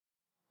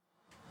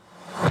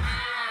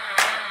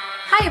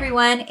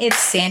everyone, it's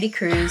Sandy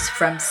Cruz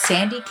from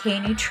Sandy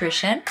K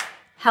Nutrition,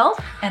 Health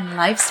and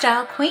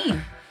Lifestyle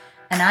Queen.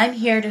 And I'm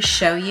here to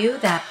show you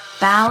that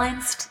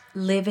balanced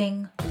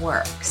living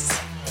works.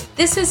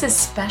 This is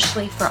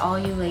especially for all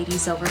you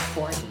ladies over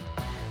 40.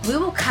 We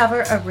will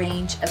cover a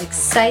range of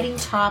exciting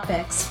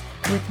topics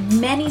with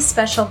many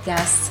special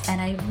guests, and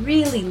I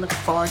really look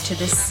forward to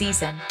this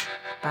season.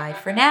 Bye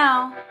for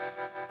now.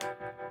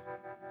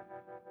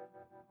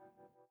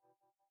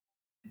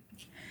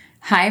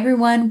 Hi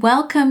everyone,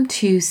 welcome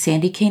to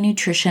Sandy K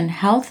Nutrition,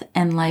 Health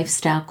and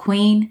Lifestyle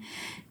Queen.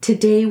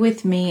 Today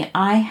with me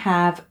I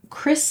have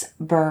Chris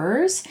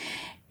Burres,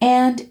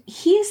 and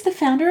he is the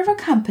founder of a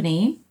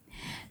company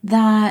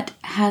that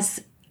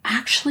has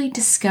actually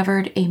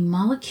discovered a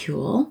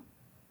molecule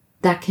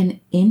that can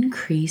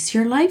increase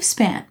your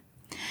lifespan.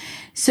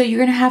 So you're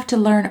going to have to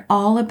learn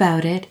all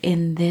about it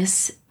in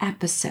this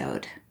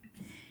episode.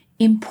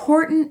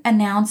 Important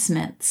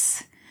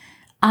announcements.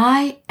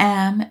 I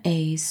am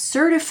a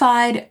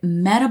certified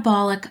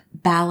metabolic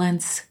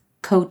balance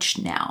coach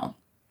now.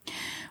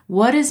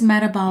 What is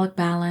metabolic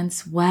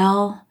balance?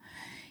 Well,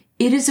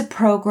 it is a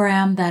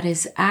program that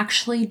is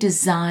actually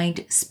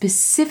designed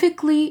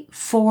specifically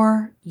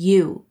for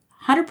you,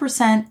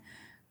 100%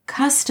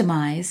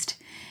 customized,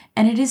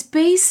 and it is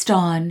based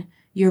on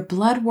your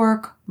blood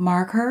work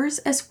markers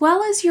as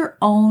well as your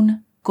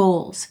own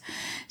goals.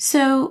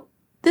 So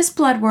this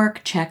blood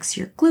work checks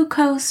your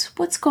glucose,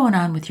 what's going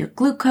on with your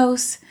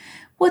glucose,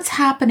 what's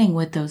happening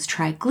with those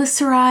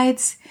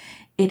triglycerides.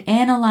 It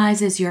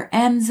analyzes your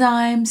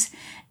enzymes,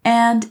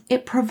 and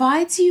it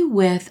provides you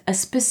with a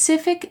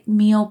specific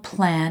meal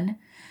plan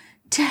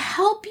to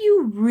help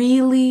you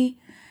really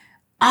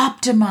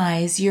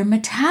optimize your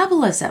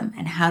metabolism.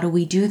 And how do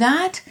we do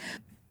that?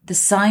 The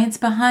science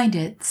behind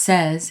it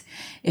says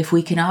if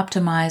we can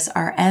optimize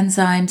our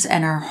enzymes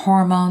and our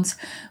hormones,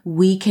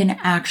 we can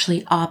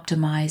actually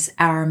optimize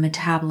our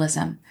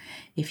metabolism.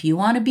 If you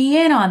want to be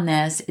in on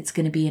this, it's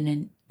going to be in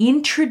an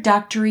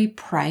introductory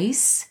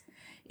price.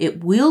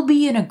 It will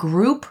be in a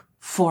group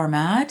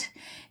format.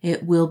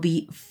 It will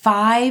be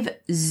 5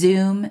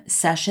 Zoom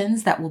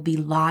sessions that will be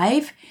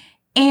live.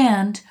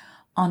 And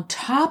on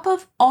top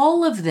of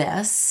all of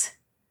this,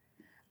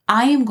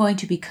 I am going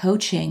to be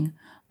coaching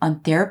on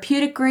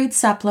therapeutic grade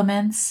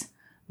supplements,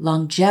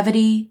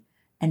 longevity,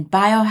 and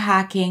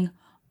biohacking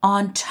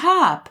on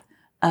top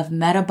of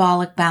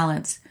metabolic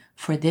balance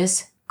for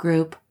this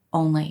group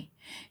only.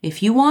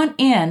 If you want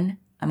in,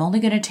 I'm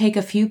only going to take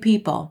a few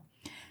people.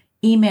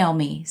 Email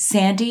me,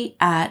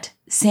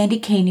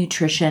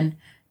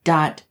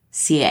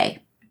 sandy@sandyknutrition.ca.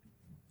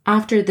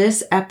 After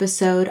this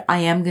episode, I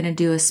am going to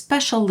do a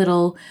special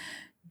little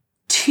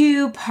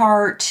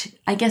two-part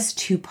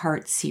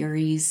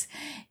series.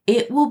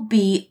 It will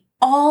be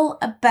all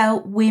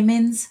about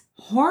women's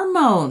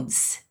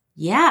hormones.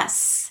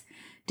 Yes,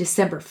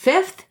 December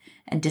 5th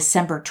and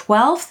December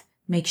 12th.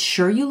 Make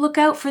sure you look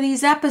out for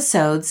these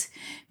episodes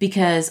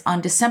because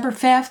on December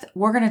 5th,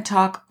 we're going to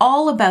talk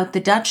all about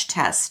the Dutch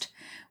test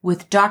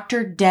with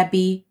Dr.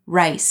 Debbie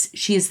Rice.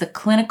 She is the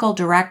clinical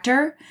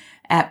director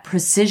at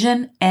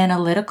Precision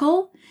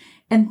Analytical.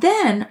 And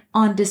then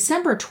on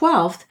December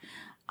 12th,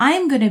 I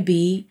am going to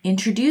be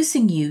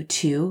introducing you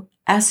to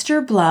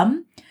Esther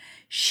Blum.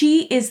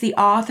 She is the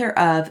author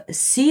of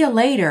See Ya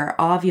Later,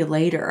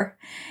 Ovulator,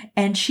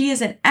 and she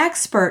is an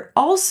expert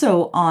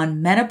also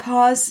on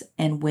menopause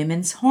and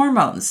women's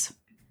hormones.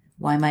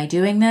 Why am I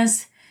doing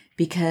this?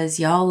 Because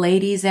y'all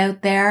ladies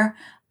out there,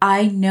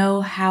 I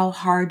know how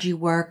hard you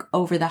work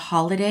over the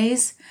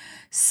holidays.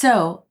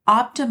 So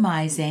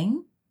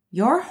optimizing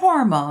your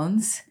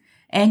hormones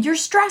and your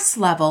stress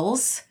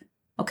levels.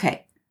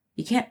 Okay,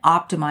 you can't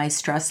optimize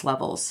stress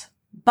levels,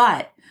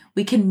 but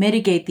we can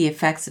mitigate the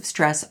effects of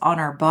stress on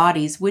our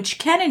bodies, which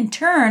can in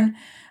turn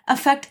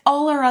affect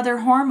all our other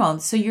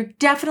hormones. So you're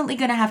definitely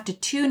going to have to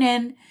tune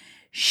in,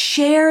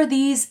 share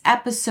these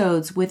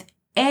episodes with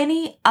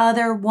any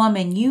other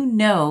woman you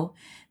know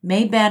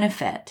may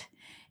benefit,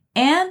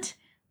 and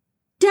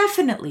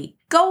definitely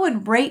go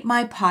and rate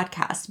my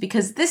podcast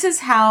because this is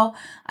how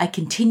I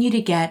continue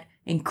to get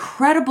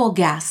incredible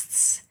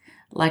guests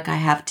like I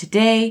have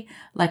today,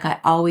 like I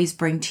always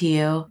bring to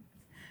you.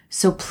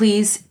 So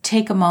please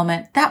take a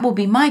moment. That will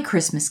be my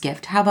Christmas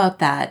gift. How about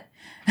that?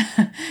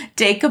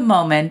 Take a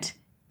moment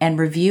and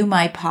review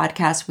my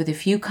podcast with a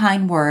few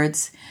kind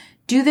words.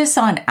 Do this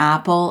on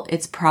Apple.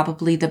 It's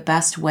probably the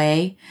best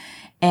way.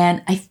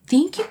 And I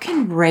think you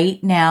can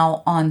rate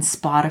now on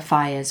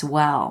Spotify as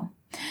well.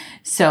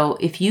 So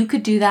if you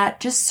could do that,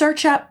 just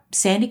search up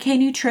Sandy K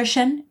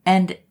Nutrition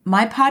and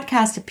my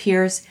podcast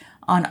appears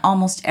on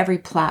almost every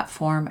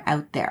platform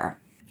out there.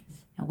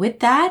 Now with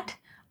that,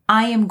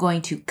 I am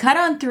going to cut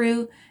on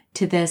through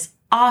to this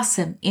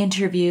awesome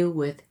interview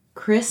with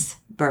Chris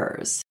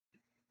Burres.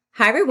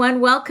 Hi,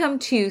 everyone. Welcome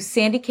to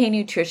Sandy K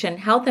Nutrition,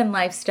 Health and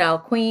Lifestyle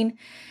Queen.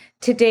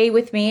 Today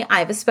with me, I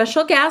have a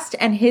special guest,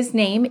 and his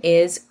name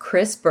is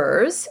Chris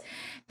Burres.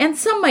 And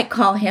some might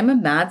call him a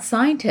mad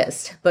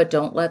scientist, but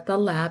don't let the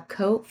lab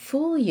coat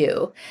fool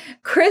you.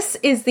 Chris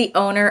is the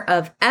owner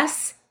of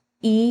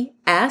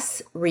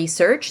ES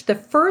Research, the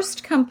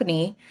first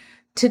company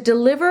to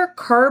deliver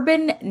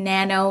carbon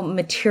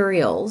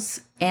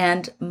nanomaterials,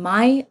 and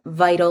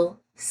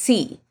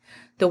MyVitalC,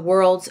 the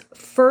world's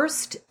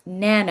first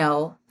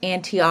nano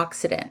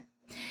antioxidant.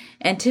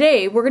 And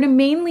today we're going to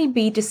mainly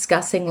be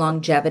discussing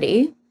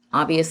longevity.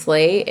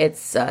 Obviously,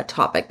 it's a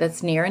topic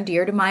that's near and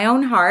dear to my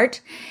own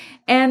heart.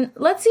 And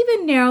let's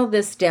even narrow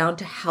this down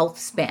to health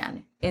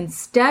span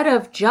instead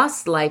of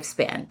just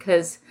lifespan,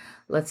 because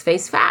let's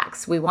face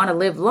facts. We want to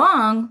live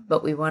long,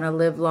 but we want to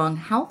live long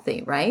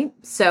healthy, right?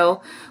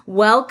 So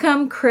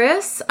welcome,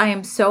 Chris. I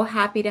am so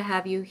happy to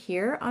have you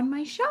here on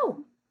my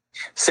show.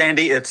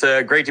 Sandy, it's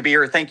great to be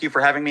here. Thank you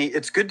for having me.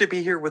 It's good to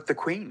be here with the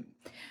Queen.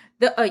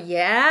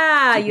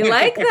 Yeah, you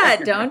like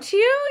that, don't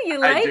you? You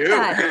like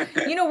that.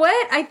 You know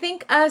what? I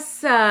think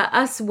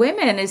us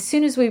women, as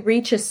soon as we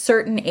reach a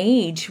certain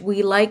age,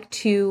 we like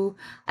to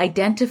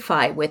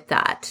identify with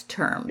that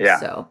term. Yeah.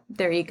 So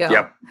there you go.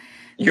 Yep.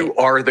 You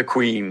are the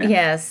Queen.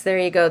 Yes, there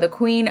you go. The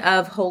Queen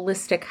of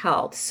holistic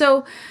health.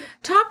 So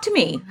talk to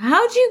me.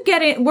 How'd you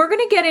get in? We're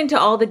going to get into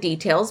all the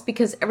details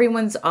because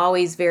everyone's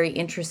always very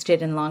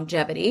interested in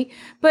longevity.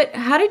 But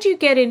how did you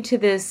get into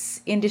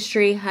this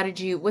industry?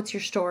 What's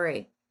your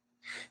story?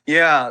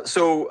 Yeah.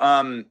 So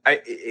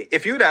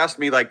if you had asked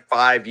me like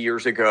 5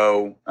 years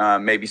ago,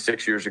 maybe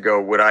 6 years ago,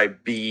 would I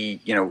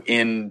be,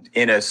 in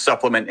a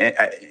supplement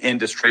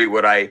industry?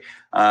 Would I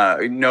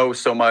know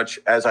so much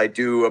as I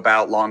do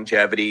about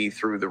longevity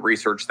through the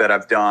research that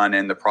I've done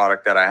and the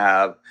product that I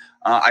have?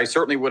 I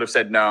certainly would have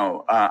said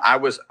no. I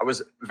was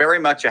very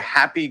much a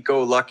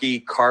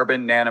happy-go-lucky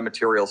carbon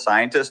nanomaterial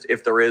scientist,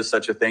 if there is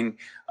such a thing.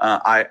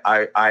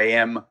 I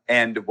am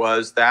and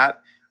was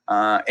that.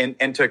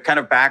 And to kind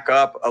of back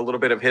up a little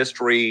bit of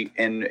history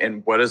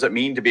and what does it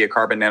mean to be a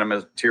carbon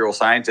nanomaterial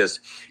scientist?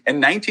 In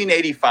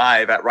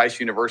 1985 at Rice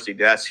University,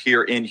 that's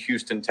here in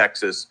Houston,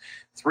 Texas,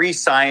 3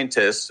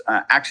 scientists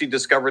actually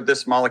discovered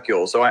this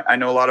molecule. So I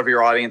know a lot of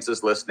your audience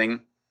is listening.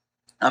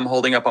 I'm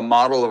holding up a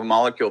model of a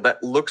molecule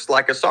that looks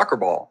like a soccer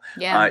ball.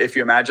 Yeah. If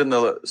you imagine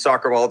the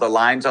soccer ball, the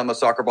lines on the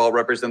soccer ball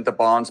represent the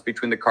bonds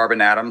between the carbon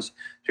atoms.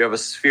 You have a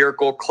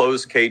spherical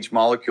closed cage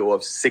molecule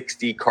of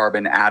 60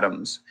 carbon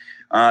atoms.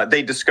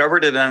 They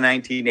discovered it in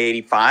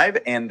 1985,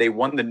 and they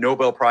won the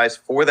Nobel Prize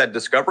for that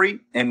discovery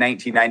in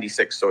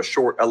 1996. So a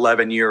short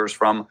 11 years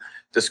from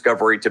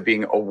discovery to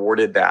being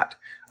awarded that.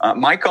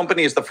 My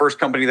company is the first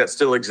company that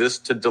still exists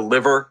to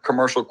deliver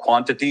commercial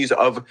quantities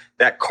of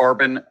that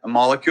carbon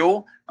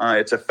molecule.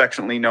 It's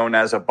affectionately known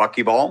as a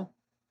buckyball.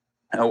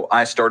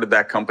 I started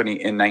that company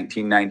in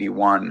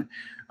 1991.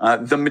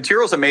 The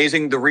material is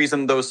amazing. The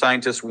reason those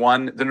scientists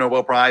won the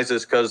Nobel Prize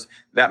is because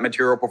that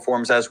material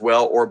performs as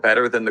well or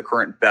better than the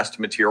current best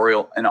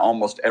material in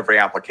almost every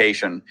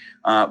application.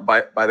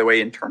 By the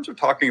way, in terms of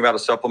talking about a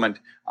supplement,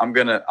 I'm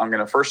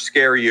gonna first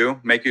scare you,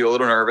 make you a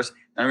little nervous,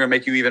 and I'm gonna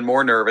make you even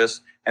more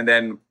nervous, and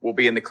then we'll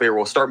be in the clear.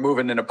 We'll start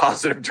moving in a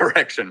positive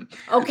direction.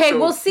 Okay, so,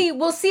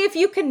 we'll see if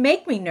you can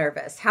make me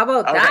nervous. How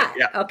about that?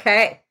 Yeah.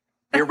 Okay.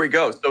 Here we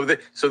go.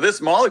 So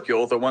this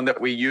molecule, the one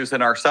that we use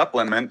in our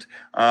supplement,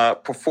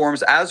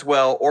 performs as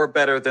well or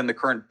better than the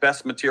current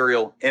best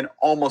material in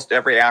almost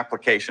every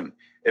application.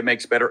 It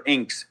makes better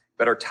inks,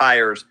 better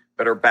tires,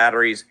 better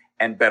batteries,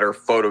 and better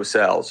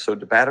photocells. So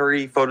the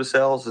battery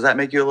photocells, does that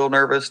make you a little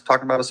nervous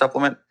talking about a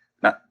supplement?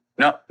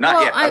 No,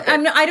 not yet.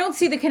 Okay. I don't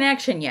see the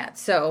connection yet.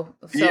 So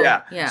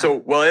yeah. So,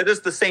 well, it is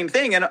the same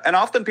thing. And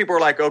often people are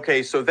like,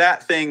 okay, so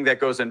that thing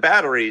that goes in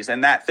batteries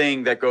and that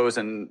thing that goes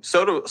in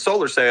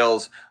solar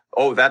cells,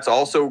 oh, that's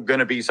also going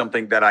to be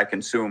something that I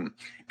consume.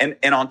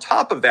 And on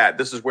top of that,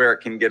 this is where it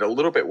can get a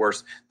little bit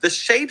worse. The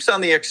shapes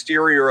on the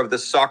exterior of the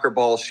soccer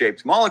ball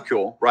shaped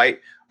molecule, right,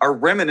 are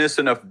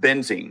reminiscent of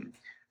benzene.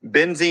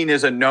 Benzene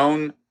is a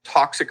known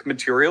toxic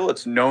material.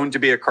 It's known to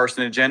be a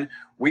carcinogen.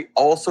 We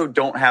also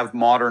don't have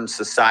modern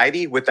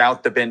society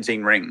without the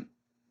benzene ring.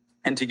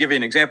 And to give you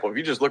an example, if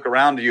you just look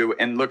around you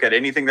and look at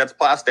anything that's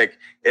plastic,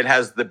 it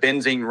has the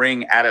benzene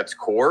ring at its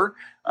core.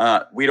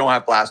 We don't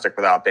have plastic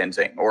without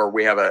benzene, or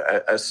we have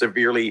a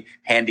severely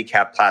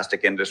handicapped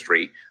plastic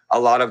industry. A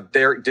lot of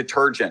their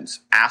detergents,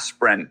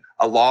 aspirin,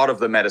 a lot of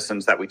the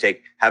medicines that we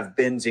take have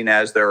benzene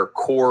as their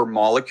core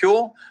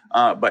molecule.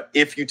 But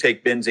if you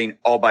take benzene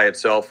all by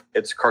itself,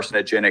 it's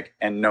carcinogenic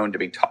and known to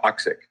be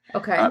toxic.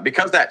 Okay.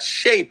 Because that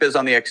shape is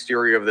on the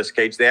exterior of this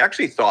cage, they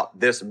actually thought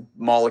this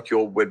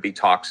molecule would be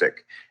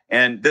toxic.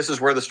 And this is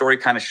where the story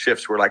kind of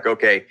shifts. We're like,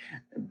 okay,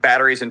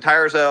 batteries and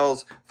tire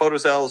cells,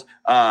 photocells,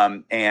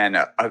 and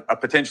a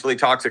potentially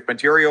toxic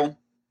material.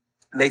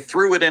 They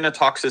threw it in a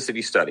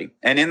toxicity study.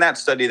 And in that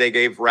study, they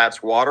gave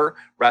rats water,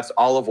 rats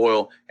olive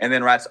oil, and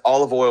then rats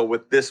olive oil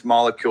with this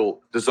molecule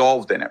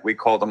dissolved in it. We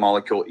call the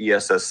molecule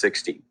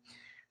ESS60.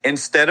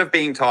 Instead of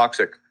being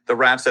toxic, the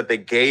rats that they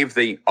gave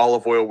the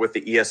olive oil with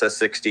the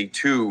ESS60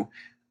 to,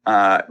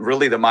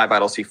 really the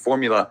MyVitalC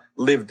formula,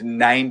 lived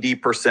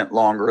 90%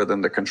 longer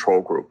than the control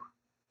group.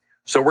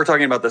 So we're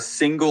talking about the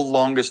single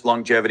longest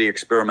longevity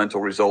experimental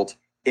result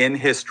in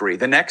history.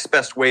 The next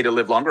best way to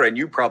live longer, and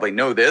you probably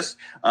know this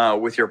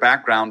with your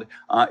background,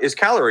 is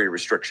calorie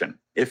restriction.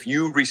 If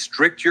you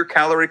restrict your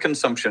calorie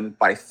consumption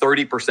by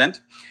 30%,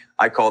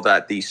 I call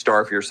that the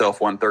starve yourself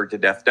 1/3 to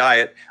death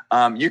diet,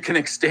 you can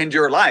extend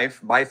your life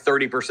by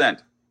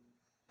 30%.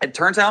 It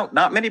turns out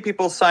not many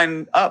people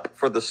sign up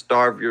for the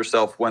starve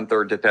yourself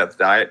 1/3 to death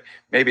diet.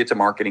 Maybe it's a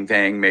marketing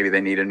thing. Maybe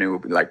they need a new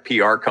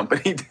PR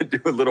company to do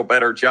a little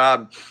better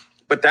job.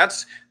 But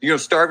that's,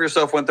 starve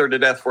yourself 1/3 to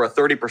death for a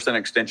 30%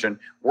 extension.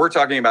 We're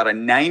talking about a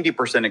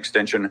 90%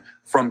 extension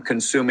from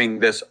consuming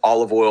this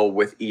olive oil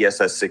with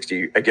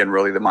ESS60. Again,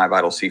 really the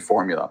MyVitalC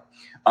formula.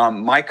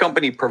 My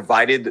company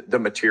provided the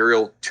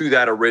material to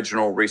that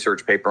original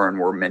research paper and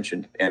were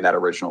mentioned in that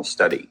original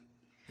study.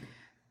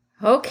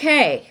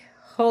 Okay.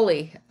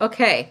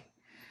 Okay.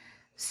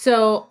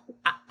 So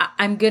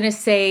I'm going to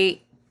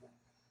say,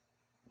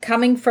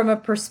 coming from a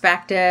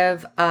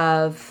perspective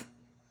of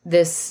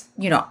this,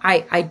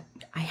 I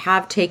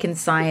have taken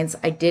science.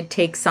 I did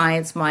take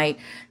science. My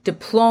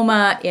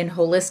diploma in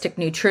holistic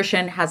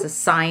nutrition has a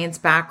science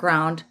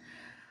background,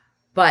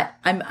 but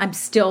I'm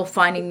still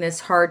finding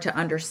this hard to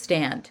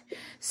understand.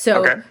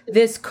 So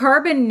This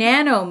carbon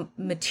nano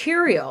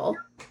material,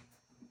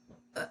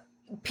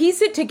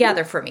 piece it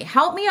together for me.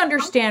 Help me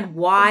understand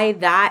why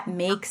that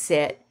makes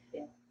it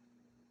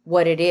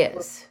what it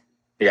is.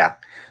 Yeah.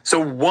 So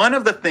one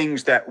of the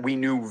things that we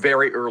knew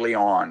very early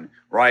on,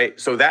 right?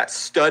 So that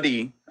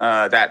study,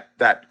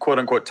 that quote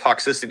unquote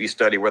toxicity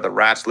study where the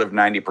rats live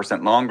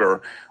 90%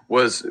 longer,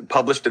 was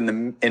published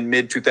in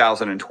mid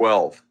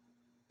 2012.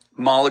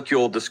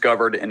 Molecule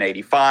discovered in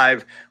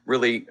 85.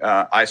 Really,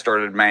 I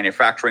started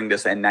manufacturing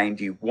this in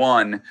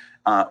 91.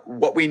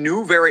 What we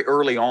knew very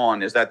early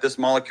on is that this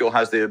molecule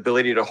has the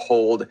ability to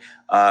hold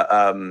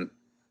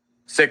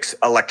 6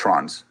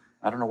 electrons.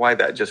 I don't know why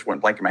that just went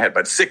blank in my head,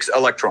 but 6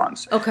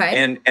 electrons.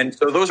 Okay. And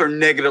so those are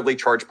negatively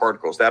charged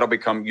particles. That'll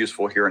become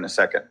useful here in a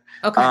second.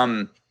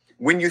 Okay.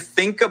 When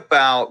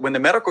the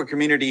medical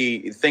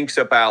community thinks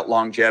about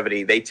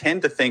longevity, they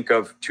tend to think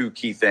of 2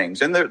 key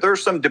things. And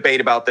there's some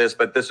debate about this,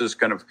 but this is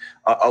kind of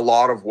a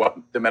lot of what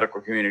the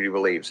medical community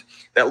believes.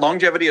 That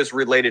longevity is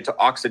related to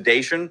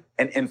oxidation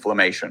and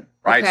inflammation,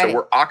 right? Okay. So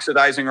we're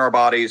oxidizing our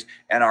bodies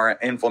and our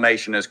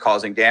inflammation is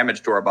causing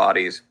damage to our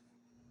bodies.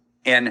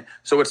 And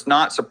so it's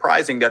not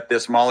surprising that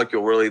this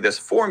molecule, really this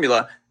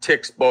formula,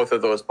 ticks both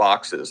of those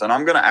boxes. And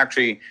I'm going to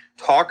actually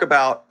talk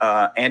about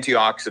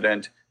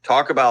antioxidant,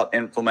 talk about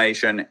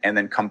inflammation, and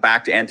then come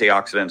back to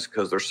antioxidants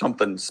because there's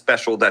something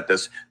special that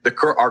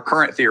our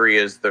current theory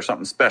is there's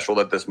something special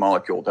that this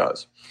molecule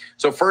does.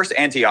 So first,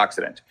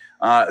 antioxidant.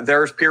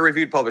 There's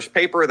peer-reviewed published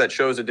paper that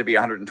shows it to be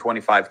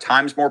 125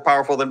 times more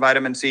powerful than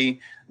vitamin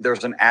C.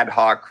 There's an ad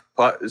hoc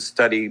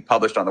study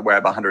published on the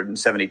web,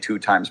 172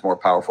 times more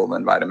powerful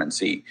than vitamin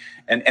C.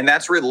 And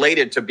that's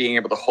related to being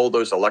able to hold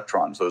those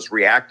electrons, those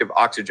reactive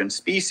oxygen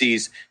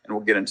species, and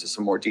we'll get into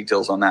some more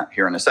details on that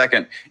here in a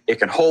second. It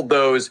can hold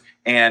those,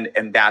 and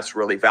that's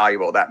really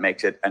valuable. That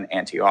makes it an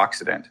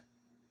antioxidant.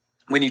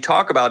 When you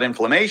talk about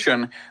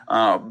inflammation,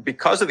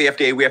 because of the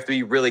FDA, we have to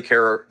be really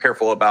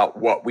careful about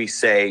what we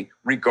say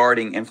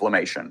regarding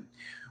inflammation.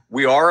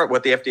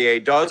 What the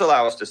FDA does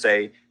allow us to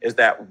say is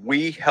that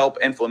we help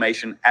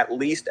inflammation at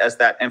least as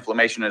that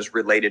inflammation is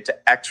related to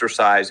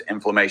exercise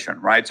inflammation,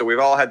 right? So we've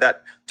all had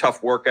that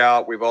tough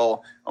workout. We've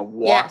all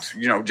walked,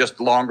 just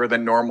longer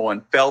than normal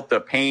and felt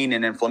the pain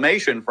and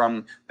inflammation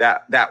from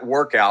that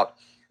workout.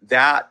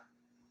 That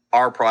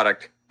our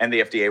product and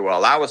the FDA will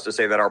allow us to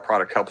say that our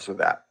product helps with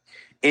that.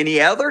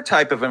 Any other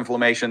type of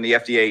inflammation, the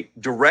FDA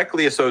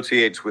directly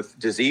associates with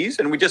disease,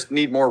 and we just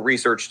need more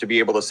research to be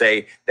able to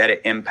say that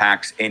it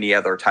impacts any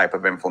other type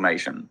of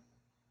inflammation.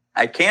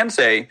 I can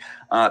say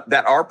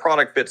that our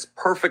product fits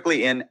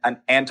perfectly in an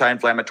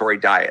anti-inflammatory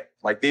diet.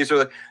 Like these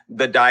are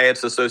the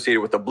diets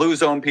associated with the blue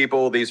zone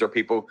people. These are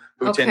people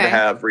who tend to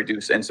have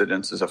reduced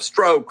incidences of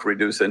stroke,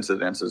 reduced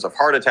incidences of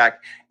heart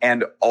attack,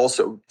 and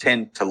also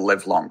tend to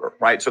live longer,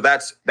 right? So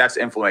that's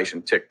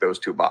inflammation, tick those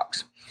 2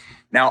 boxes.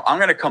 Now, I'm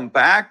going to come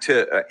back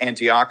to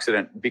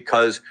antioxidant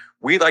because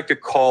we like to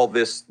call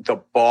this the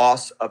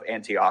boss of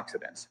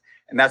antioxidants.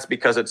 And that's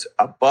because it's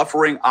a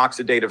buffering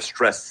oxidative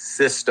stress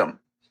system.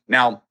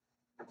 Now,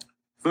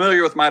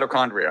 familiar with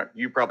mitochondria?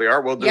 You probably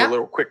are. We'll do a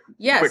little quick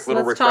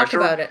little refresher. Talk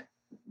about it.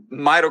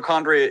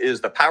 Mitochondria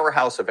is the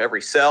powerhouse of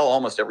every cell.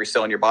 Almost every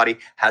cell in your body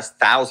has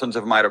thousands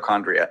of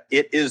mitochondria.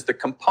 It is the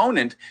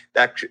component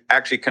that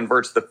actually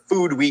converts the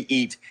food we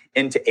eat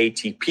into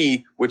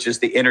ATP, which is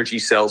the energy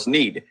cells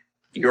need.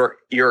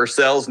 Your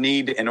cells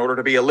need, in order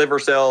to be a liver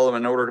cell,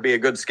 in order to be a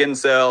good skin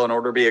cell, in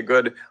order to be a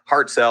good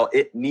heart cell,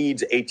 it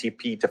needs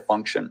ATP to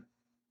function.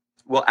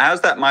 Well, as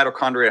that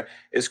mitochondria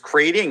is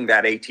creating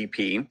that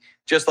ATP,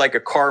 just like a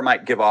car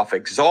might give off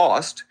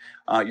exhaust,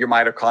 your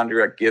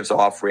mitochondria gives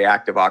off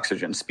reactive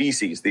oxygen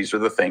species. These are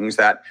the things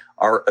that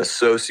are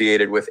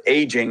associated with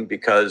aging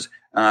because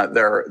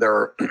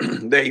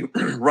they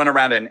run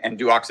around and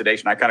do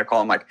oxidation. I kind of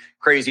call them like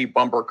crazy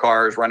bumper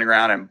cars running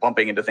around and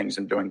bumping into things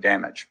and doing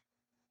damage.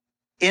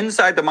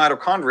 Inside the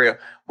mitochondria,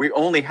 we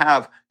only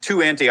have 2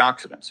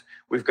 antioxidants.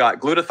 we've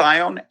got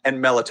glutathione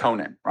and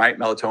melatonin, right?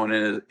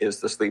 Melatonin is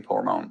the sleep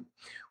hormone.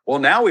 Well,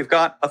 now we've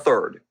got a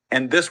third,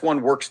 and this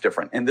one works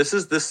different. And this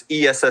is this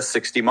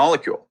ESS60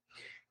 molecule.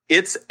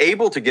 It's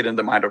able to get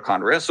into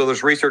mitochondria. So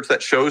there's research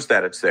that shows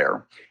that it's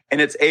there,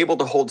 and it's able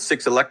to hold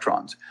 6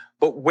 electrons.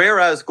 But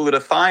whereas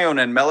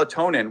glutathione and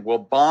melatonin will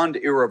bond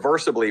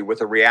irreversibly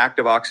with a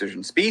reactive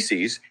oxygen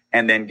species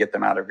and then get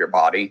them out of your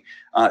body,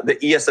 the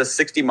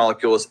ESS60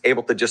 molecule is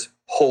able to just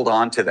hold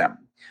on to them.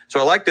 So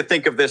I like to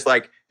think of this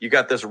like you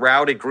got this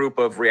rowdy group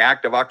of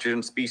reactive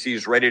oxygen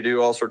species ready to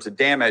do all sorts of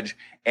damage,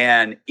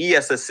 and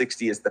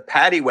ESS60 is the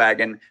paddy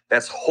wagon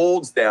that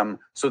holds them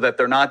so that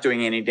they're not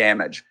doing any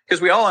damage.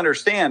 Because we all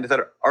understand that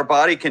our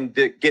body can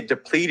get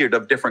depleted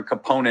of different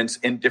components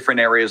in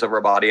different areas of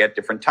our body at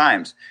different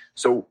times.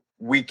 So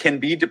we can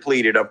be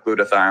depleted of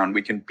glutathione,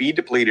 we can be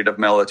depleted of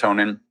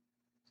melatonin,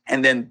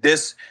 and then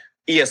this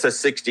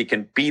ESS60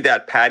 can be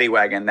that paddy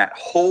wagon that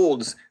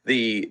holds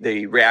the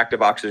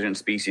reactive oxygen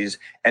species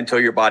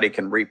until your body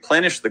can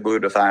replenish the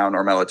glutathione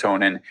or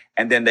melatonin,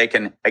 and then they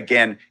can,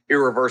 again,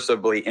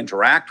 irreversibly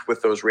interact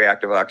with those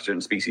reactive oxygen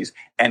species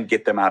and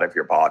get them out of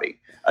your body.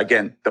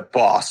 Again, the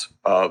boss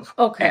of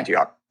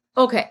antioxidants.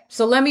 Okay,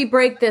 so let me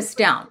break this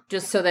down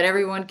just so that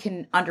everyone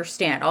can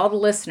understand, all the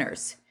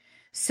listeners.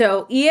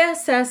 So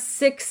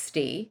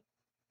ESS60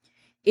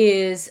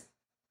 is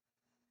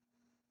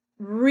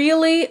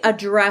really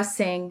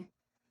addressing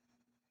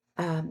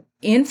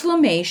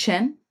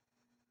inflammation.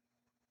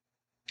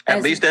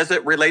 At least as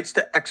it relates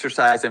to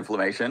exercise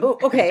inflammation.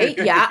 Okay,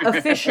 yeah,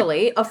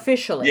 officially,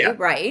 yeah,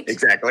 right?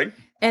 Exactly.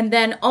 And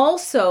then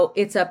also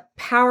it's a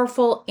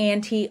powerful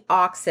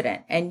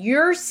antioxidant. And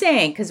you're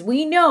saying, because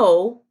we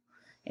know,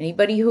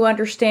 anybody who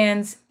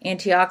understands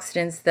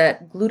antioxidants,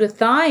 that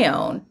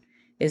glutathione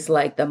is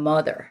like the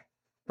mother,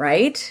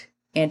 right?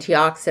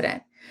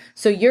 Antioxidant.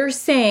 So you're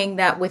saying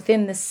that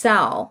within the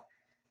cell,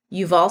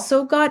 you've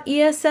also got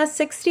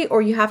ESS60,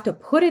 or you have to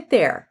put it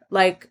there?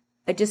 Like,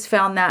 I just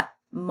found that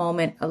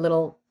moment a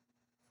little...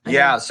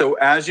 Yeah. So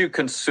as you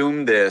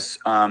consume this,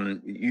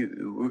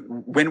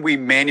 when we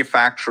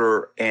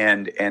manufacture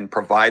and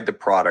provide the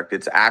product,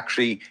 it's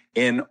actually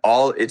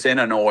it's in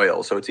an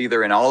oil. So it's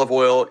either in olive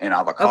oil, in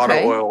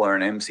avocado oil, or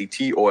an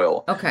MCT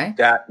oil. Okay.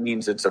 That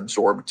means it's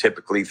absorbed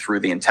typically through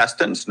the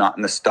intestines, not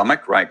in the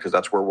stomach, right? Because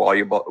that's where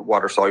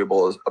water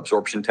soluble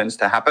absorption tends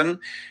to happen.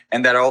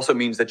 And that also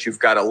means that you've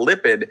got a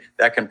lipid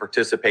that can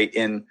participate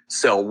in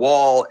cell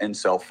wall and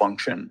cell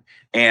function.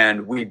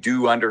 And we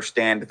do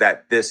understand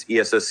that this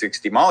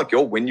ESS60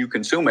 molecule, when you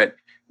consume it,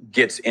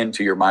 gets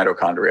into your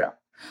mitochondria.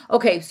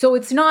 Okay, so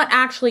it's not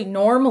actually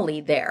normally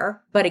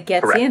there, but it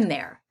gets in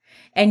there.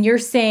 And you're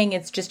saying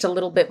it's just a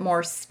little bit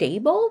more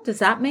stable? Does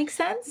that make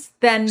sense?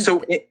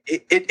 So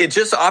it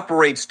just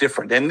operates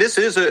different. And this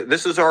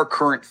is our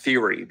current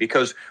theory,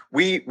 because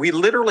we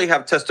literally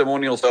have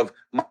testimonials of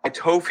my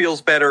toe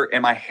feels better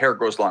and my hair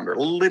grows longer,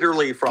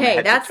 literally from head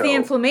to toe. That's the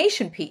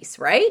inflammation piece,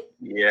 right?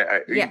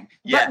 Yeah.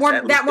 Yes,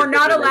 but we're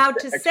not allowed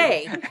to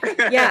say.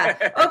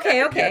 Yeah.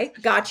 Okay.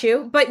 Got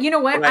you. But you know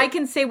what? Right. I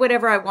can say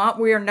whatever I want.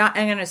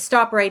 I'm going to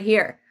stop right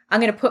here. I'm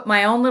going to put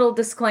my own little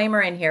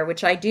disclaimer in here,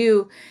 which I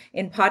do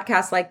in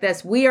podcasts like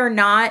this. We are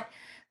not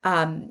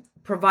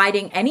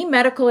providing any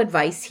medical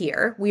advice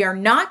here. We are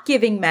not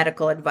giving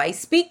medical advice.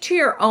 Speak to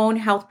your own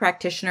health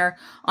practitioner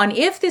on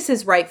if this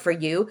is right for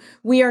you.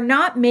 We are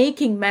not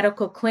making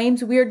medical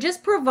claims. We are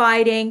just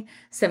providing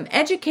some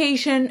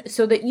education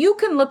so that you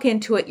can look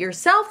into it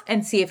yourself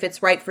and see if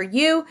it's right for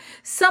you.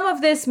 Some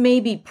of this may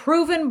be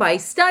proven by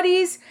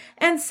studies,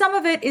 and some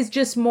of it is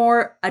just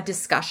more a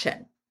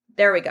discussion.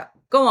 There we go.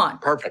 Go on.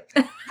 Perfect.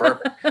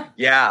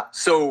 Yeah.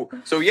 So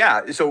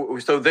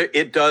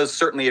it does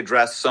certainly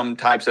address some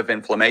types of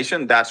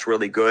inflammation. That's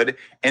really good.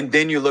 And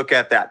then you look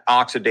at that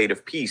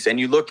oxidative piece, and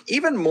you look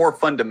even more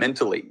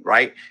fundamentally,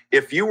 right?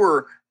 If you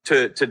were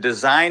to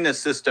design a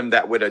system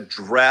that would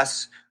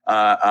address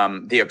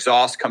the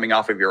exhaust coming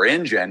off of your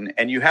engine,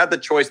 and you had the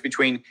choice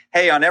between,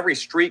 hey, on every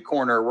street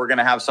corner, we're going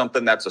to have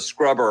something that's a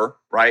scrubber,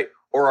 right?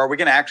 Or are we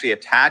going to actually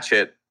attach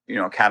it?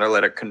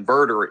 Catalytic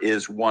converter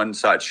is one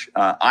such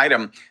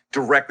item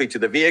directly to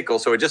the vehicle.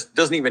 So it just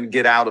doesn't even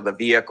get out of the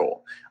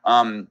vehicle.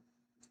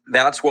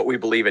 That's what we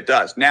believe it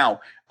does.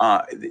 Now,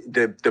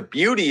 the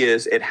beauty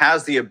is it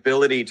has the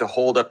ability to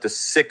hold up to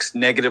 6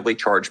 negatively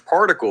charged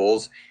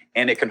particles,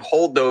 and it can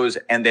hold those.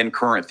 And then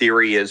current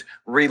theory is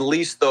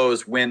release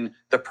those when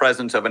the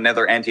presence of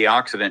another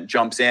antioxidant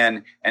jumps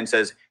in and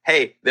says,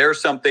 hey,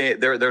 there's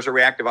a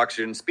reactive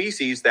oxygen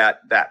species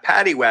that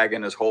paddy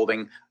wagon is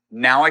holding.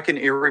 Now I can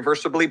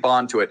irreversibly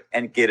bond to it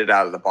and get it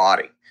out of the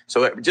body.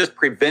 So it just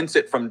prevents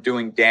it from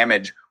doing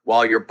damage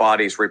while your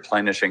body's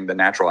replenishing the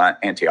natural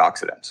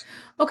antioxidants.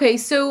 Okay,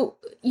 so,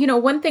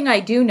 one thing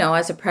I do know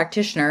as a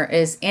practitioner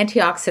is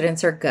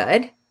antioxidants are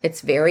good.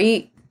 It's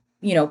very,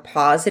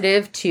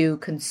 positive to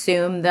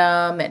consume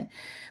them.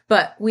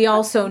 But we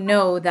also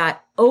know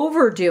that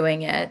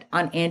overdoing it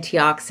on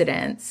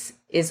antioxidants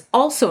is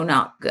also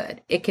not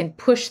good. It can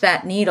push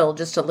that needle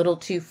just a little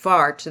too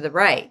far to the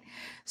right.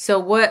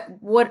 So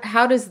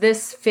how does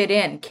this fit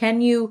in?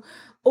 Can you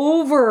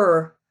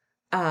over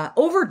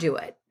overdo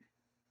it.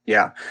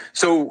 Yeah.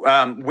 So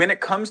when it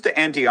comes to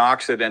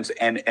antioxidants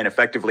and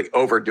effectively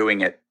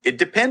overdoing it, it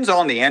depends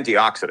on the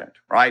antioxidant,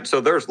 right?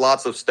 So there's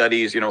lots of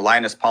studies.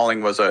 Linus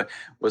Pauling was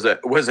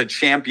a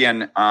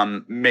champion,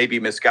 maybe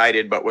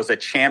misguided, but was a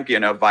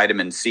champion of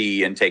vitamin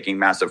C and taking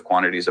massive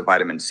quantities of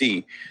vitamin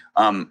C.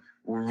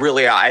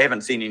 Really, I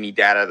haven't seen any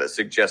data that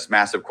suggests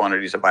massive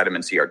quantities of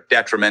vitamin C are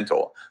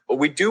detrimental. But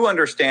we do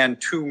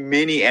understand too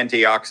many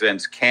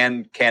antioxidants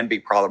can be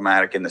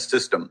problematic in the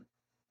system.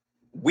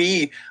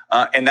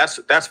 And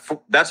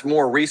that's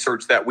more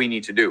research that we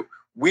need to do.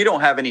 We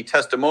don't have any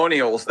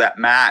testimonials that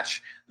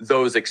match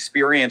those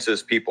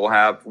experiences people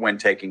have when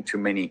taking too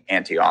many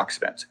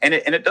antioxidants. And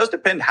it does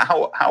depend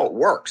how it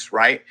works,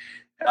 right?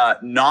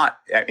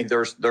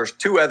 There's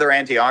two other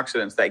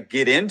antioxidants that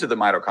get into the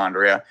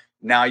mitochondria.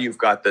 Now you've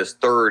got this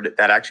third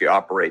that actually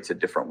operates a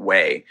different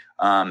way.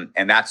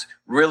 And that's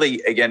really,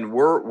 again,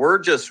 we're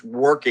just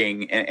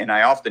working. And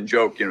I often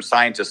joke,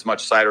 scientists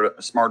much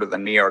smarter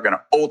than me are going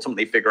to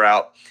ultimately figure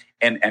out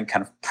and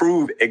kind of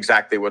prove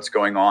exactly what's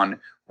going on.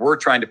 We're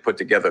trying to put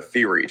together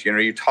theories.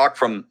 You talk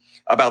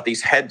about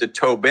these head to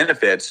toe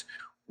benefits.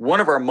 One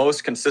of our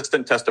most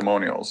consistent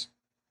testimonials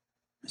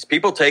is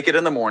people take it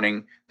in the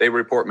morning. They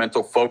report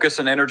mental focus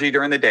and energy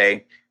during the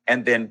day,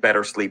 and then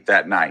better sleep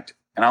that night.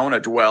 And I want to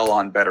dwell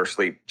on better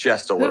sleep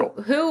just a little.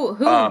 Who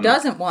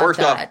doesn't want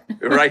that?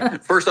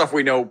 Right. First off,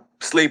 we know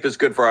sleep is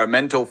good for our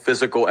mental,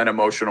 physical, and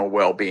emotional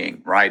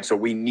well-being, right? So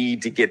we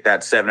need to get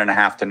that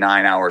 7.5 to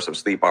 9 hours of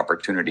sleep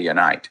opportunity a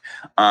night.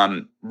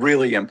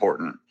 Really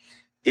important.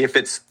 If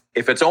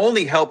it's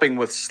only helping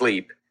with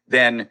sleep,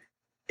 then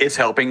it's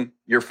helping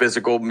your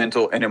physical,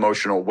 mental, and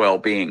emotional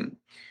well-being.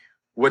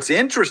 What's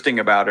interesting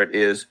about it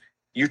is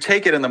you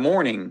take it in the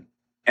morning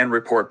and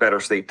report better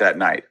sleep that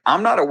night.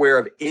 I'm not aware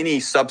of any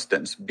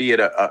substance, be it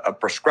a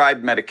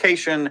prescribed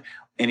medication,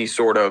 any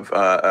sort of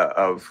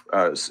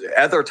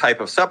other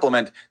type of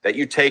supplement that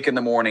you take in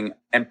the morning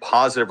and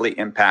positively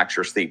impacts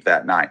your sleep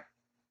that night.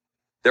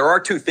 There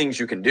are two things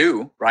you can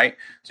do, right?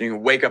 So you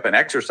can wake up and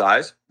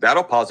exercise.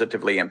 That'll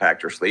positively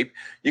impact your sleep.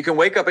 You can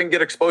wake up and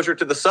get exposure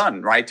to the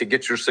sun, right? To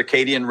get your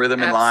circadian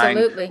rhythm in line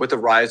with the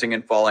rising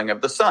and falling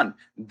of the sun.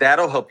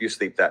 That'll help you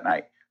sleep that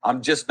night.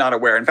 I'm just not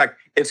aware. In fact,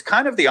 it's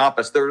kind of the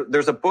opposite.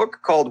 There's a book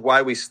called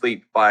Why We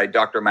Sleep by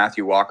Dr.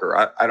 Matthew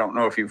Walker. I don't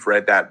know if you've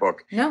read that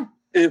book. No.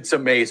 It's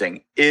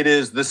amazing. It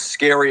is the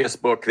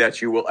scariest book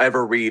that you will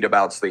ever read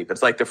about sleep.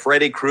 It's like the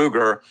Freddy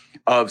Krueger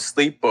of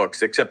sleep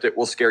books, except it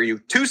will scare you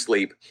to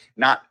sleep,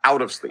 not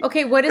out of sleep.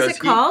 Okay, what is it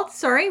called?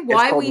 Sorry,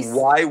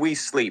 Why We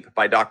Sleep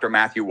by Dr.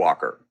 Matthew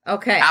Walker.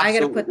 Okay, Absolutely I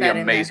got to put that in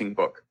there. Amazing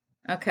book.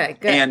 Okay,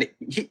 good. And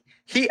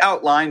he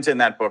outlines in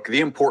that book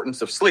the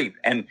importance of sleep.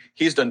 And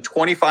he's done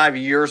 25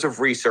 years of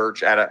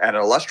research at an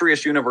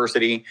illustrious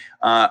university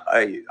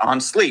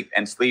on sleep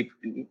and sleep,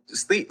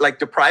 like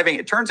depriving.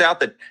 It turns out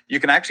that you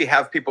can actually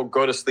have people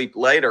go to sleep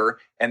later,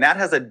 and that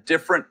has a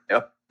different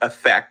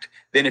effect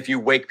than if you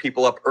wake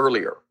people up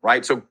earlier,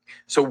 right?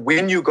 So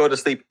when you go to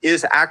sleep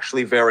is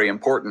actually very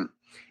important.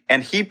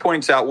 And he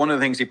points out, one of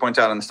the things he points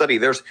out in the study,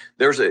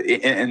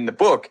 in the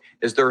book,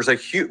 is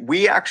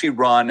we actually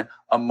run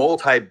a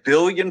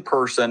multi-billion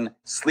person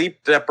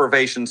sleep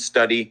deprivation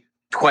study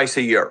twice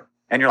a year.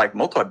 And you're like,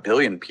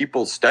 multi-billion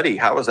people study?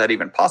 How is that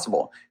even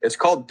possible? It's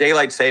called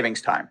daylight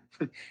savings time.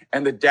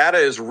 And the data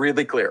is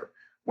really clear.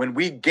 When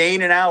we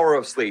gain an hour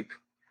of sleep,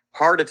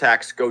 heart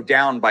attacks go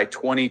down by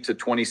 20 to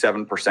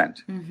 27%.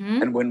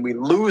 Mm-hmm. And when we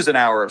lose an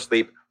hour of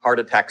sleep, heart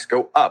attacks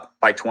go up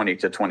by 20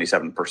 to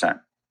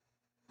 27%.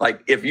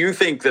 Like, if you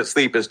think that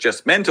sleep is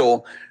just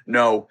mental,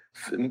 no,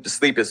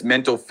 sleep is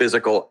mental,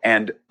 physical,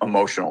 and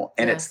emotional.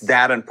 And It's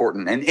that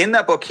important. And in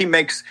that book, he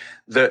makes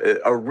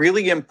a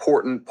really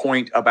important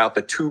point about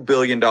the $2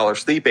 billion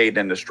sleep aid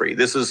industry.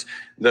 This is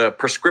the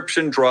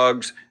prescription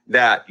drugs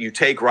that you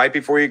take right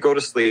before you go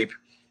to sleep.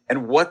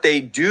 And what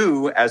they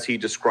do, as he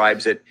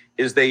describes it,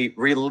 is they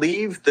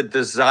relieve the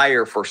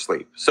desire for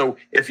sleep. So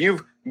if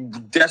you've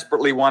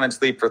desperately wanted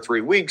sleep for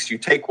 3 weeks, you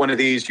take one of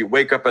these, you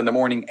wake up in the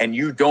morning and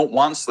you don't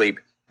want sleep,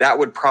 that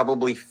would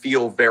probably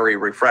feel very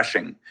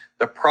refreshing.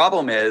 The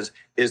problem is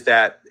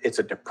that it's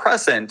a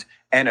depressant,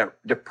 and it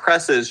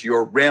depresses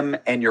your REM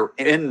and your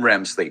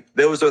NREM sleep.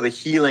 Those are the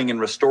healing and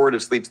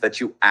restorative sleeps that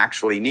you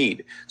actually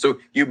need. So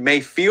you may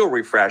feel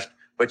refreshed,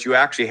 but you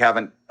actually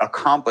haven't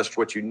accomplished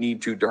what you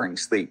need to during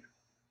sleep.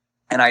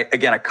 And I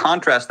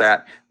contrast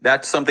that.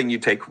 That's something you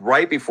take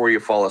right before you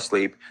fall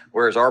asleep,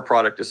 whereas our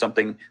product is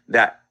something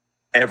that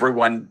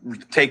everyone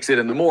takes it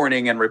in the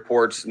morning and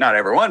reports, not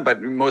everyone, but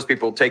most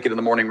people take it in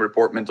the morning,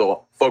 report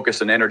mental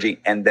focus and energy,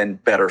 and then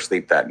better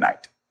sleep that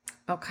night.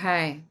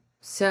 Okay.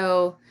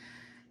 So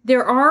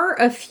there are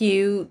a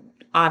few,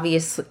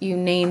 obviously, you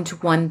named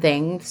one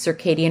thing,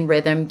 circadian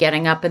rhythm,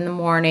 getting up in the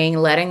morning,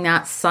 letting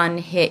that sun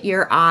hit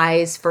your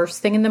eyes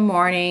first thing in the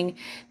morning.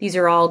 These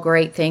are all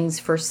great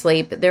things for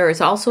sleep. There is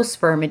also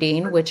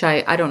spermidine, which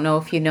I don't know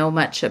if you know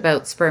much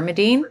about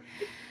spermidine.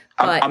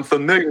 I'm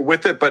familiar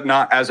with it, but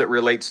not as it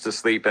relates to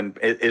sleep. And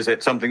is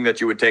it something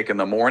that you would take in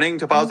the morning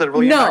to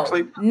positively impact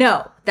sleep?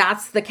 No,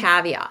 that's the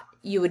caveat.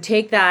 you would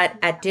take that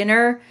at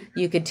dinner.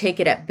 You could take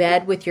it at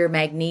bed with your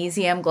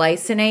magnesium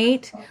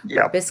glycinate,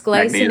 Yep.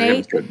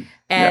 bisglycinate,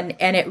 and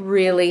it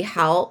really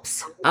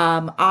helps.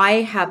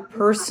 I have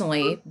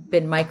personally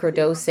been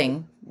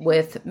microdosing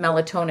with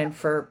melatonin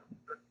for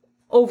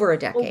over a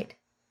decade.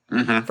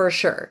 Mm-hmm. For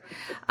sure.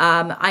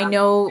 I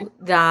know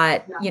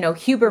that,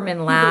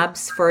 Huberman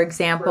Labs, for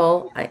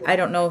example, I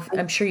don't know if,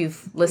 I'm sure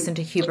you've listened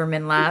to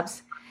Huberman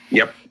Labs.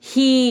 Yep.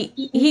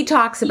 He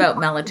talks about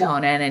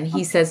melatonin, and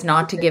he says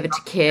not to give it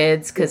to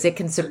kids because it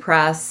can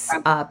suppress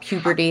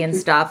puberty and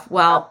stuff.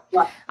 Well,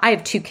 I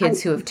have 2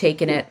 kids who have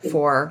taken it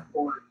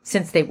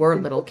since they were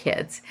little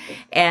kids,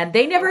 and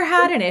they never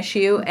had an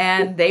issue,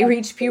 and they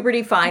reached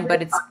puberty fine,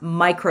 but it's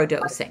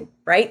microdosing,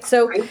 right?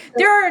 So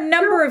there are a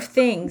number of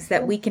things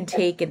that we can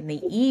take in the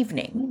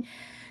evening.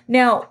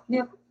 Now,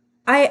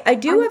 I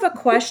do have a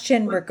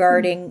question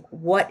regarding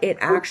what it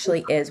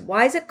actually is.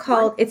 Why is it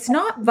called? It's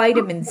not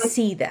vitamin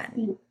C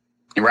then.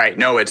 Right.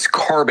 No, it's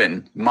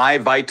carbon.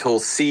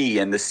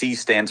 MyVitalC, and the C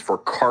stands for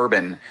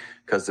carbon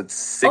because it's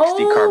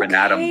 60 carbon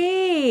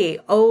atoms.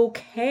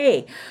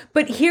 Okay.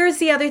 But here's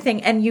the other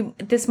thing, and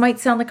this might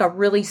sound like a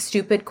really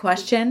stupid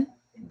question,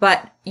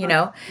 but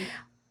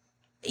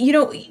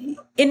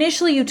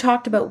initially you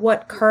talked about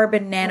what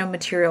carbon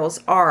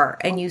nanomaterials are,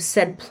 and you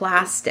said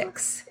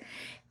plastics.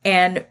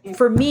 And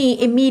for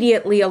me,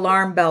 immediately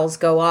alarm bells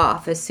go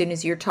off as soon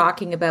as you're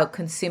talking about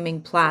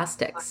consuming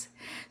plastics.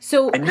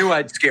 So I knew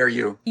I'd scare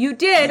you. You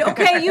did.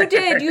 Okay, you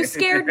did. You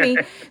scared me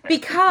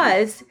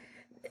because,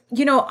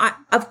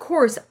 of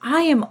course,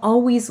 I am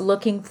always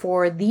looking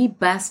for the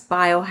best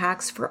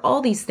biohacks for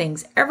all these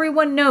things.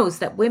 Everyone knows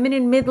that women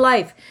in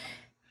midlife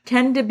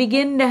tend to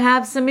begin to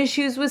have some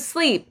issues with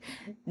sleep,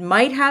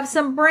 might have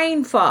some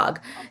brain fog,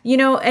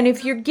 and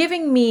if you're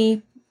giving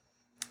me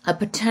a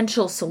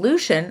potential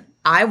solution,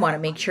 I want to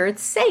make sure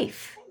it's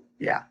safe.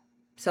 Yeah.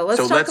 So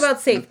let's talk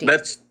about safety.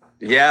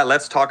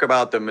 Let's talk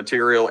about the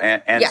material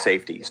and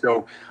safety.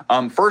 So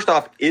first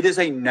off, it is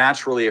a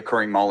naturally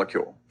occurring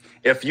molecule.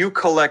 If you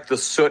collect the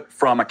soot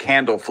from a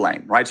candle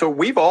flame, right? So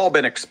we've all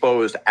been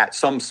exposed at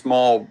some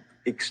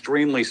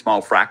extremely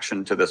small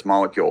fraction to this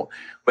molecule.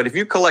 But if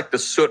you collect the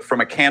soot from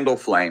a candle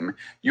flame,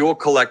 you'll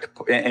collect,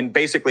 and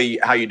basically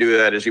how you do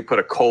that is you put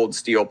a cold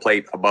steel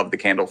plate above the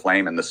candle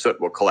flame, and the soot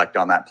will collect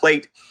on that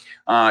plate.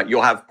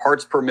 You'll have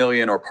parts per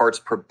million or parts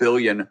per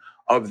billion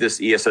of this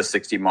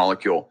ESS60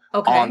 molecule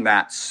on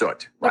that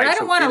soot. But I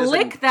don't want to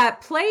lick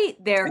that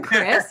plate there,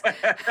 Chris.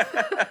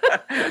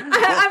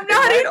 I'm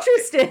not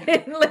interested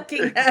in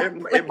licking that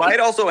plate. It might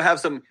also have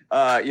some,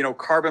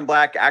 carbon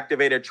black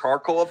activated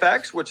charcoal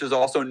effects, which is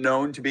also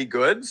known to be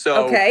good.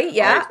 So,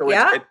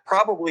 it's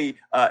probably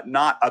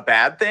not a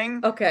bad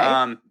thing.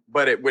 Okay.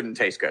 But it wouldn't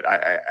taste good.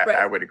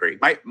 I would agree.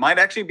 Might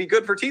actually be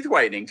good for teeth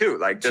whitening too.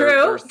 Like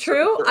true.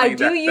 I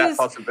do use that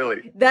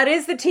possibility. That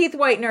is the teeth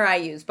whitener I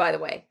use, by the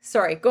way.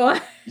 Sorry, go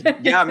on.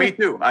 Yeah, me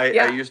too.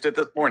 I used it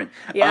this morning.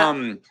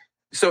 Yeah.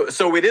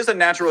 So it is a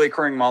naturally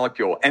occurring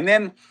molecule, and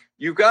then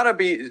you got to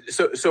be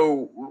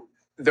so.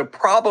 The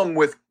problem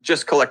with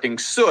just collecting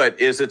soot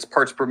is it's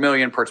parts per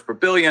million, parts per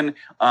billion,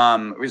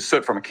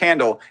 soot from a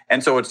candle,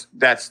 and so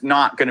that's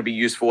not going to be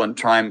useful in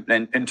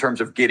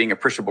terms of getting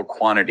appreciable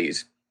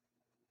quantities.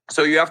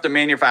 So you have to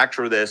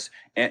manufacture this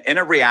in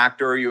a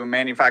reactor. You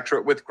manufacture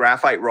it with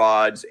graphite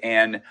rods,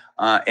 and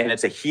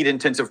it's a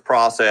heat-intensive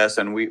process.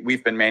 And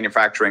we've been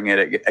manufacturing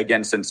it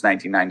again since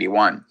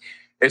 1991.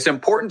 It's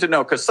important to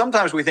know because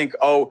sometimes we think,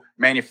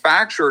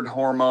 manufactured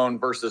hormone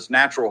versus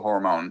natural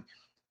hormone.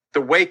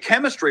 The way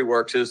chemistry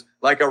works is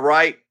like a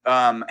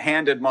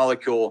right-handed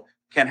molecule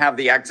can have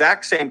the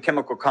exact same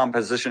chemical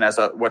composition as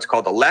what's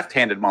called a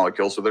left-handed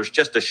molecule. So there's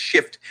just a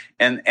shift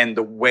in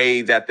the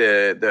way that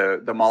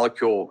the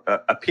molecule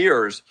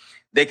appears.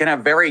 They can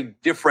have very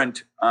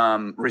different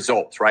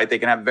results, right? They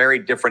can have very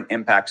different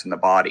impacts in the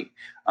body.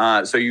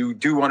 So you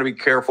do want to be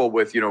careful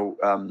with,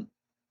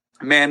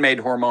 man-made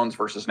hormones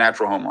versus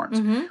natural hormones.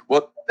 Mm-hmm.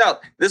 Well,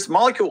 this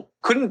molecule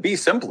couldn't be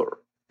simpler.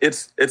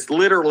 It's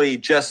literally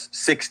just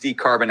 60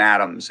 carbon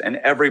atoms, and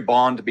every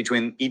bond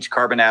between each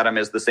carbon atom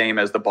is the same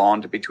as the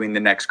bond between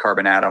the next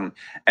carbon atom.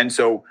 And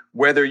so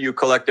whether you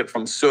collect it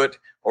from soot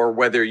or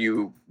whether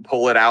you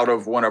pull it out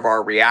of one of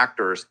our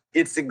reactors,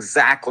 it's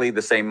exactly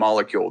the same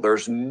molecule.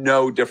 There's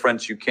no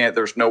difference.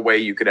 There's no way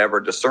you could ever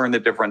discern the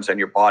difference, and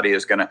your body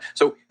is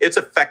so it's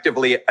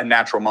effectively a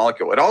natural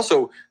molecule. It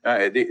also,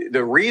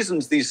 the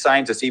reasons these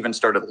scientists even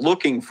started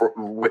looking for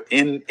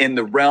in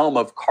the realm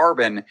of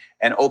carbon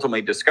and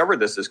ultimately discovered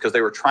this is because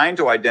they were trying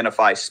to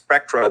identify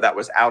spectra that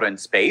was out in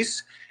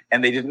space.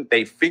 And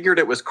they figured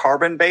it was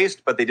carbon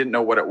based, but they didn't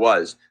know what it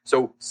was.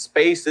 So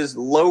space is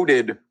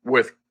loaded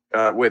with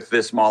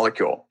this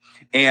molecule.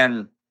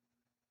 And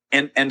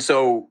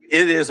so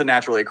it is a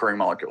naturally occurring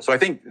molecule. So I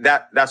think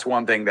that's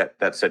one thing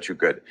that sets you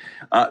good.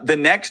 The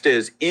next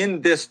is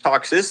in this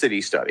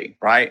toxicity study,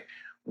 right?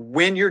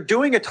 When you're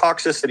doing a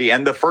toxicity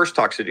and the first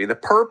toxicity, the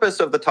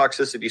purpose of the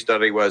toxicity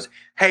study was,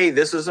 hey,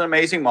 this is an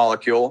amazing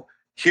molecule.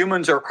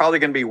 Humans are probably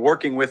going to be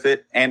working with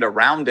it and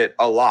around it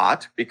a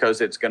lot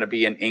because it's going to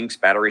be in inks,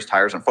 batteries,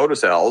 tires, and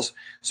photocells.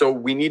 So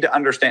we need to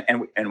understand,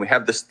 and we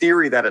have this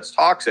theory that it's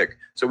toxic.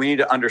 So we need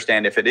to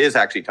understand if it is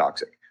actually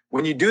toxic.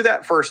 When you do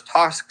that first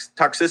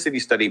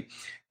toxicity study,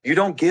 you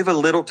don't give a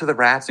little to the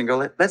rats and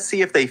go, let's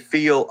see if they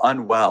feel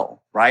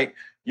unwell, right?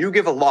 You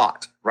give a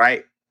lot,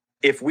 right?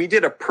 If we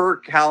did a per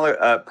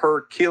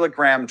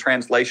kilogram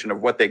translation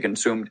of what they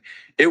consumed,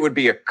 it would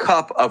be a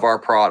cup of our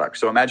product.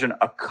 So imagine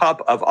a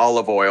cup of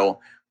olive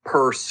oil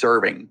per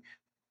serving.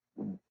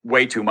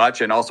 Way too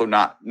much, and also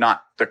not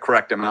the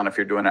correct amount if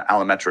you're doing an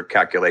allometric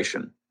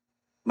calculation.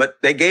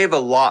 But they gave a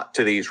lot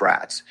to these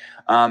rats.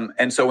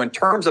 And so in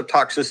terms of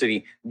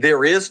toxicity,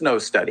 there is no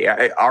study.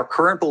 Our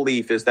current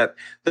belief is that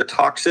the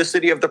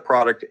toxicity of the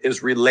product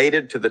is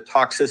related to the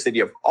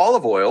toxicity of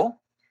olive oil,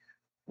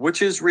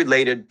 which is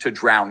related to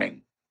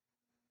drowning.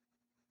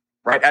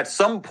 Right? At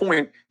some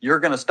point, you're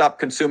going to stop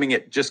consuming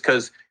it just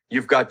because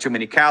you've got too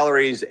many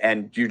calories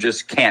and you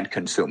just can't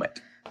consume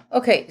it.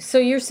 Okay, so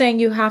you're saying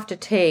you have to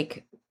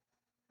take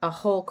a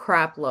whole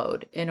crap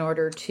load in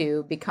order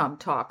to become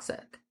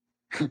toxic.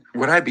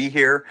 Would I be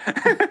here?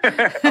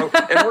 In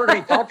order to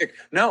be toxic?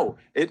 No.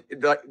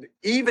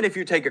 Even if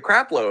you take a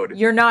crap load,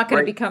 you're not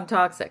going to become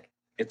toxic.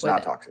 It's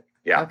not toxic.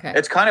 Yeah. Okay.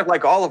 It's kind of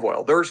like olive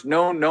oil. There's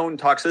no known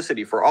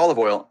toxicity for olive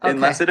oil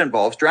unless it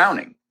involves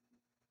drowning.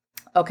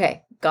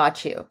 Okay.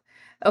 Got you.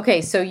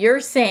 Okay. So you're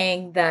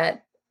saying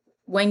that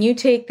when you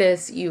take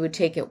this, you would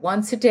take it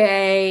once a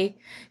day.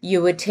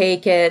 You would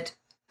take it.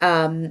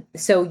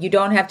 So you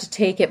don't have to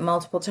take it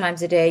multiple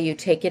times a day. You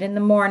take it in the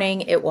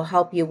morning. It will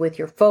help you with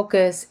your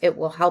focus. It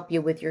will help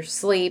you with your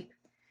sleep.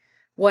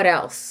 What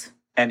else?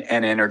 And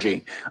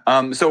energy.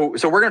 So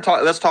we're going to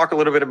talk. Let's talk a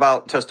little bit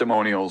about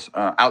testimonials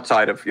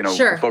outside of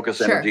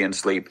focus, energy, and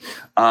sleep.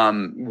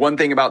 One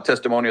thing about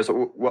testimonials,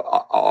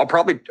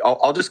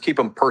 I'll just keep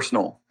them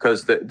personal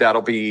because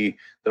that'll be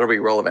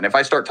relevant. If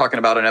I start talking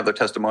about another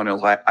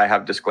testimonials, I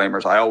have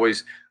disclaimers. I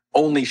always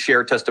only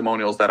share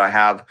testimonials that I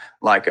have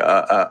like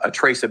a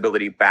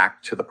traceability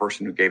back to the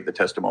person who gave the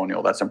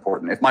testimonial. That's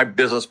important. If my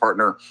business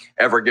partner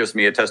ever gives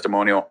me a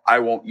testimonial, I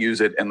won't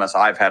use it unless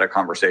I've had a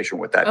conversation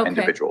with that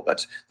individual.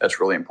 That's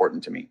really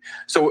important to me.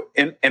 So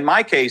in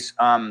my case,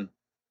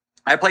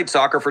 I played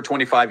soccer for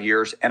 25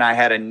 years and I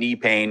had a knee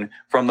pain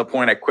from the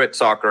point I quit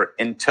soccer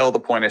until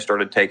the point I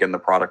started taking the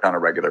product on a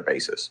regular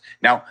basis.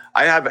 Now,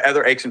 I have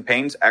other aches and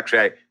pains.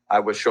 Actually, I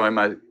was showing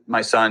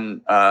my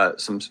son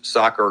some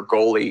soccer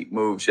goalie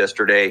moves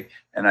yesterday,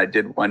 and I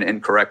did one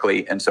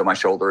incorrectly, and so my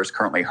shoulder is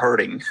currently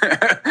hurting.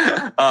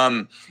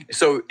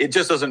 So it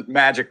just doesn't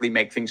magically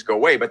make things go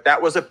away. But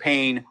that was a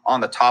pain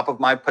on the top of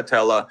my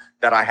patella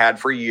that I had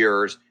for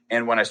years,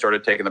 and when I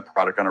started taking the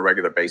product on a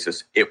regular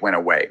basis, it went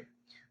away.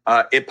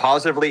 It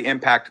positively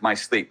impacted my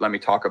sleep. Let me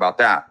talk about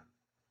that.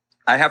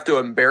 I have to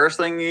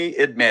embarrassingly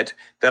admit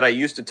that I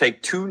used to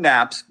take 2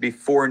 naps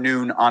before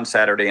noon on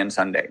Saturday and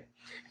Sunday.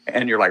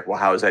 And you're like, well,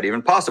 how is that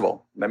even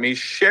possible? Let me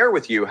share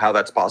with you how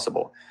that's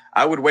possible.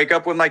 I would wake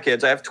up with my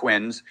kids. I have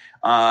twins.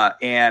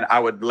 And I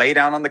would lay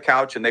down on the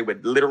couch and they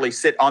would literally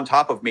sit on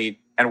top of me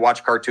and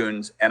watch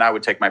cartoons. And I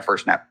would take my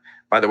first nap.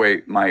 By the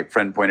way, my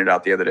friend pointed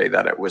out the other day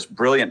that it was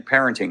brilliant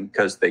parenting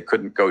because they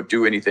couldn't go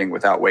do anything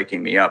without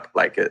waking me up.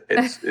 Like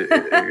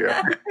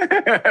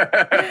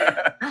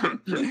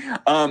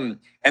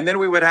and then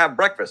we would have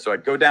breakfast. So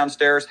I'd go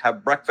downstairs,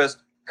 have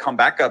breakfast, come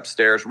back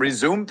upstairs,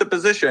 resume the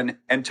position,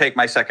 and take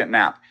my second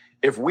nap.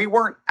 If we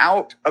weren't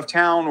out of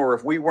town or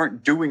if we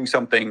weren't doing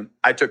something,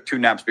 I took 2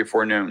 naps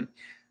before noon.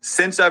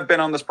 Since I've been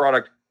on this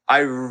product,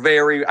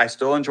 I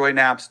still enjoy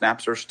naps.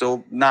 Naps are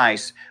still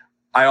nice.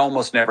 I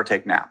almost never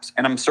take naps.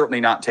 And I'm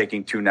certainly not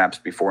taking 2 naps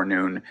before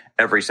noon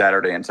every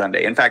Saturday and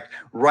Sunday. In fact,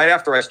 right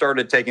after I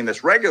started taking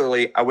this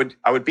regularly, I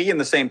would be in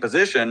the same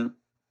position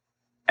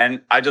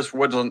and I just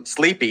wasn't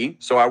sleepy,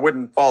 so I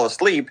wouldn't fall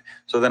asleep.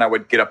 So then I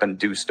would get up and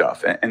do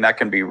stuff. And that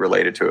can be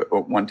related to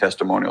one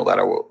testimonial that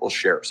I will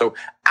share. So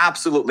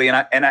absolutely. And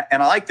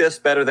I like this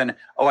better than,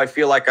 I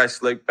feel like I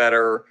sleep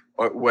better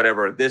or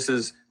whatever. This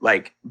is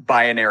like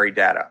binary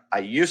data. I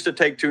used to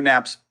take 2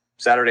 naps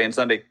Saturday and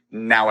Sunday.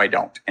 Now I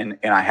don't. And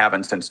I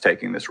haven't since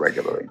taking this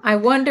regularly. I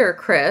wonder,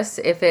 Chris,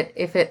 if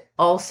it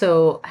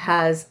also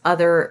has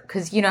other,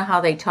 because you know how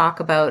they talk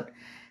about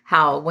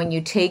how when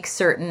you take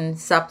certain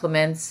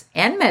supplements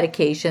and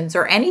medications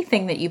or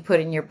anything that you put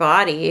in your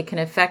body, it can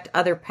affect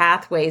other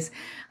pathways.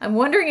 I'm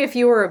wondering if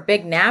you were a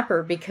big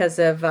napper because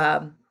of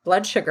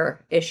blood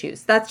sugar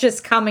issues. That's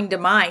just coming to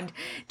mind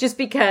just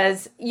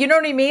because, you know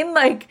what I mean?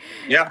 Like,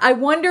 yeah. I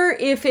wonder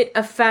if it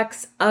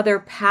affects other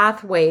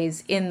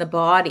pathways in the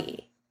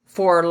body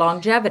for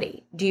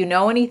longevity. Do you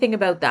know anything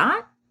about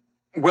that?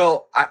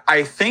 Well,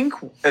 I think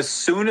as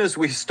soon as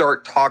we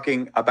start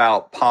talking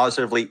about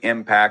positively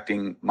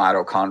impacting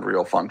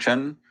mitochondrial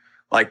function,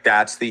 like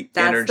that's the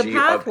energy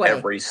of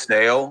every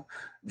cell,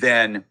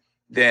 then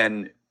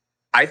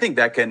I think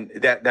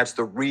that's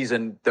the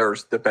reason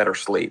there's the better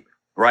sleep.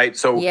 right?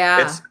 So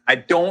Yeah. I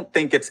don't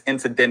think it's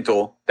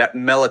incidental that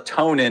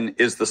melatonin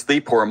is the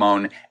sleep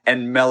hormone,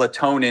 and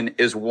melatonin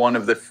is one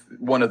of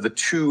the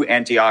two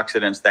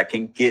antioxidants that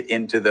can get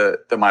into the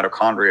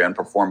mitochondria and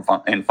perform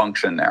and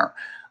function there.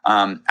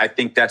 I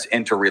think that's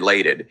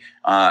interrelated.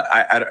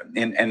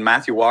 In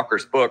Matthew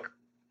Walker's book,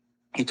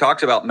 he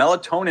talks about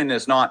melatonin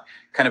is not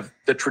kind of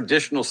the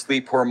traditional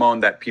sleep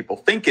hormone that people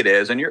think it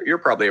is, and you're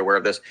probably aware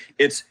of this.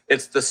 It's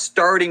the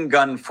starting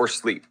gun for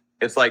sleep.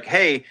 It's like,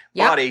 hey,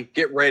 body,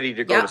 get ready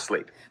to go to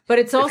sleep. But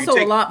it's also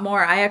a lot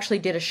more. I actually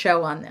did a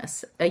show on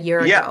this a year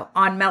ago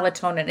on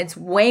melatonin. It's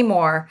way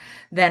more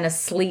than a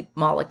sleep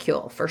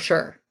molecule, for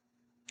sure.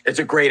 It's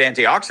a great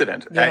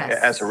antioxidant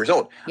as a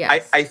result.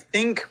 Yes. I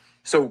think,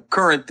 so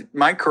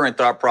my current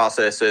thought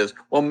process is,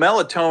 well,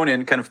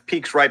 melatonin kind of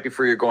peaks right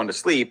before you're going to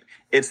sleep.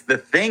 It's the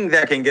thing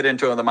that can get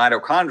into the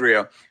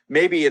mitochondria.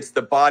 Maybe it's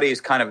the body's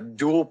kind of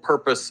dual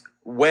purpose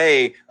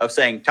way of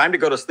saying time to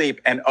go to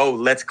sleep, and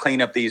let's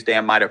clean up these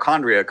damn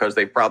mitochondria because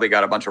they've probably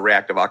got a bunch of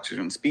reactive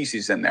oxygen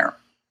species in there,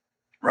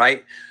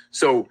 right?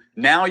 So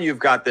now you've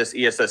got this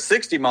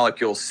ESS60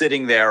 molecule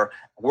sitting there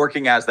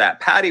working as that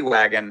paddy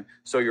wagon,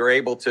 so you're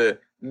able to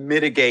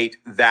mitigate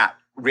that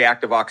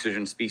reactive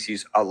oxygen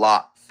species a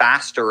lot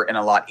faster and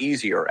a lot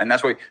easier. And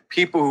that's why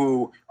people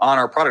who on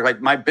our product, like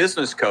my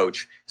business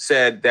coach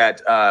said that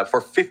for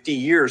 50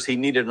 years he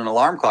needed an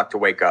alarm clock to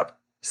wake up.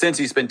 Since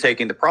he's been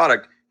taking the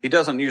product, he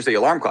doesn't use the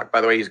alarm clock.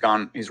 By the way, he's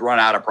run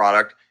out of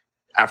product.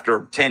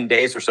 After 10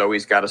 days or so,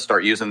 he's got to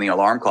start using the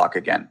alarm clock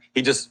again.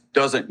 He just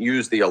doesn't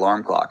use the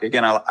alarm clock.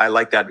 Again, I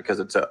like that because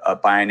it's a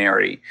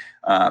binary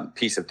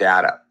piece of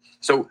data.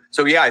 So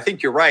yeah, I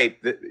think you're right.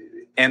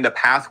 And the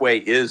pathway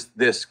is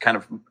this kind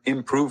of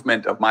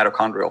improvement of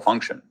mitochondrial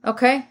function.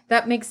 Okay,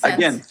 that makes sense.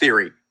 Again,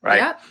 theory,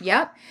 right?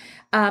 Yep.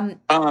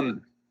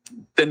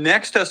 The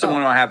next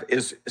testimony I have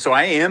is, so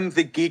I am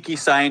the geeky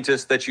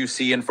scientist that you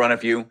see in front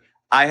of you.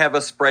 I have a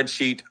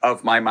spreadsheet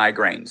of my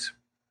migraines.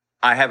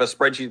 I have a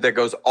spreadsheet that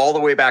goes all the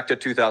way back to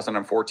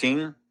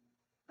 2014.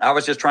 I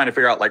was just trying to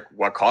figure out, like,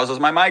 what causes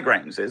my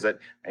migraines? Is it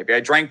maybe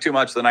I drank too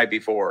much the night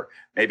before?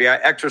 Maybe I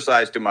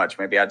exercised too much?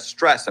 Maybe I had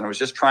stress, and I was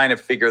just trying to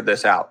figure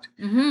this out.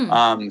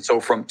 Mm-hmm. So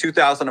from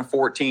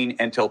 2014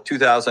 until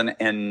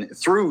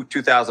through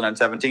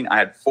 2017, I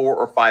had 4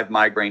 or 5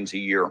 migraines a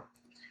year.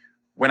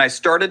 When I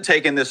started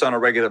taking this on a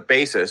regular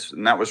basis,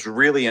 and that was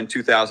really in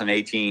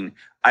 2018,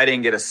 I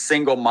didn't get a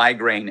single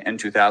migraine in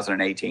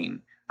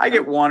 2018. I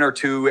get 1 or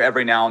 2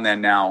 every now and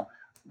then now.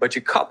 But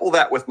you couple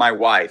that with my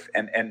wife,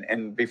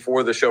 and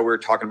before the show, we were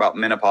talking about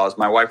menopause.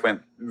 My wife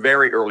went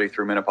very early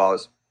through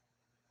menopause,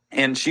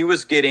 and she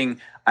was getting,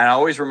 and I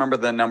always remember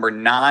the number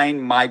 9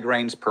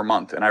 migraines per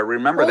month. And I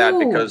remember that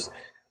because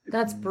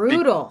that's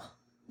brutal.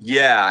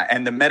 Yeah.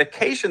 And the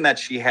medication that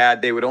she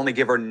had, they would only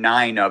give her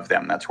 9 of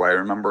them. That's why I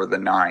remember the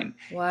 9.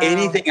 Wow.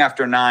 Anything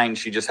after 9,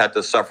 she just had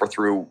to suffer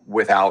through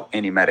without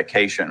any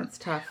medication. That's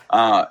tough.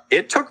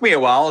 It took me a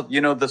while,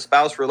 the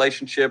spouse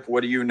relationship.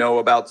 What do you know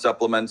about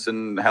supplements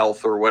and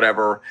health or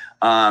whatever?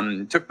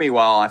 Took me a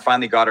while. I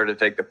finally got her to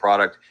take the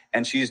product,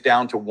 and she's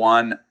down to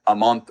 1 a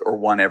month or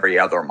 1 every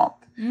other month.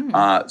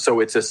 So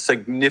it's a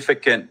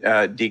significant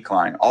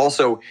decline.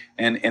 Also,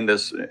 in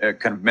this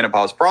kind of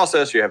menopause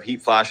process, you have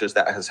heat flashes.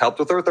 That has helped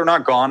with her. They're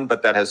not gone,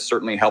 but that has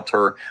certainly helped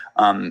her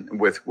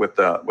with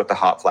the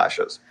hot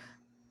flashes.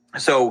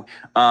 So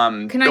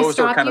those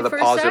are kind of the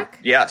positive.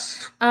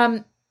 Yes.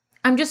 I'm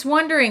just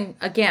wondering,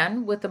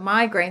 again, with the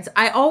migraines,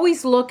 I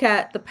always look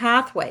at the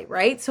pathway,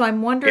 right? So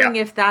I'm wondering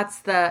if that's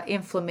the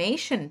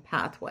inflammation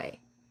pathway.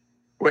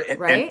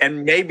 Right.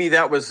 And maybe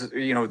that was,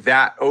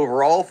 that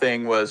overall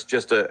thing was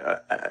just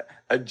a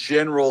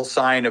general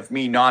sign of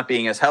me not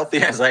being as healthy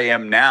as I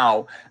am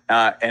now,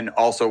 and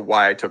also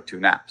why I took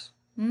 2 naps.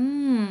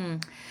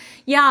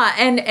 Yeah.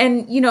 And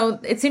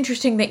it's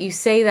interesting that you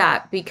say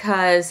that,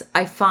 because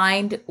I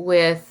find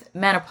with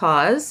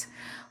menopause,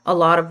 a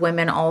lot of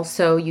women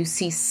also, you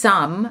see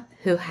some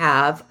who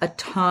have a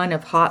ton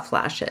of hot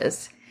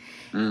flashes.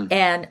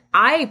 And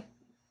I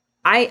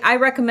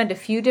recommend a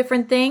few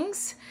different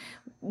things.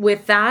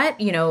 With that,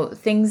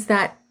 things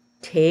that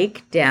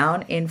take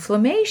down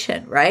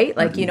inflammation, right?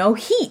 Like,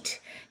 heat.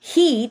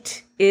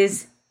 Heat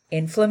is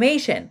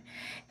inflammation.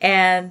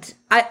 And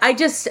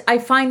I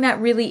find that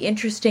really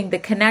interesting, the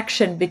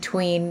connection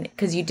between,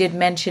 because you did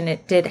mention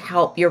it did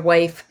help your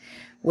wife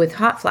with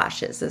hot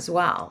flashes as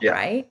well,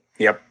 right?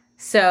 Yep.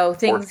 So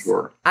things,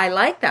 I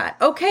like that.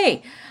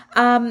 Okay.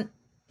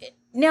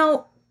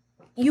 Now,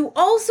 you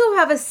also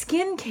have a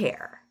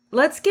skincare.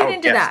 Let's get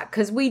into that,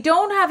 because we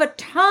don't have a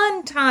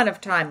ton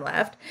of time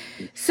left.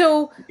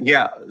 So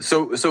yeah,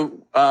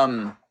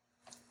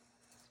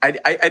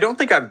 I don't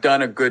think I've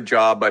done a good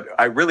job, but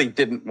I really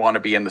didn't want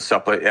to be in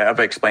the of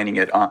explaining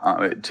it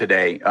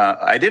today.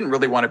 I didn't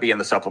really want to be in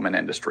the supplement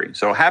industry.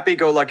 So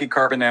happy-go-lucky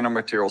carbon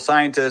nanomaterial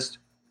scientist.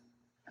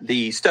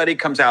 The study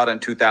comes out in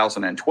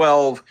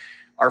 2012.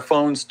 Our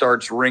phone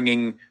starts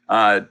ringing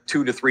 2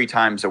 to 3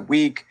 times a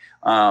week.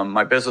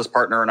 My business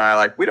partner and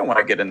I we don't want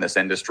to get in this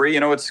industry.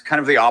 It's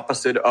kind of the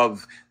opposite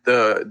of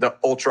the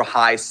ultra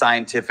high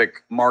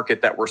scientific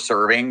market that we're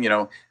serving.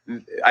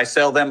 I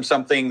sell them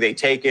something, they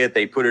take it,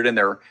 they put it in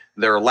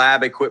their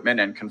lab equipment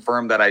and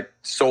confirm that I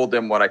sold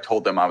them what I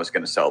told them I was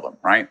going to sell them,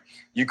 right?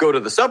 You go to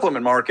the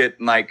supplement market,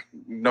 and like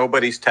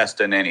nobody's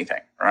testing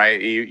anything, right?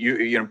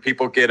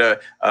 People get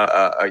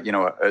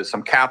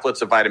some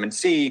caplets of vitamin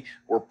C.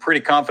 We're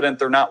pretty confident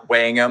they're not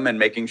weighing them and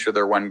making sure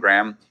they're 1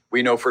 gram.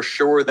 We know for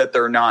sure that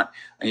they're not,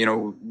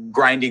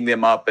 grinding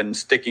them up and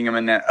sticking them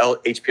in an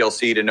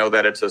HPLC to know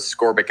that it's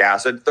ascorbic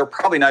acid. They're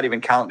probably not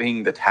even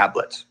counting the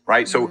tablets,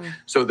 right? So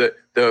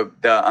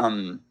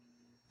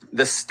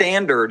the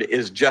standard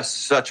is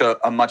just such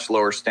a much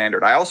lower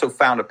standard. I also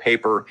found a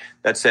paper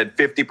that said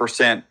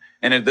 50%,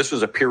 and this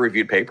was a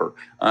peer-reviewed paper,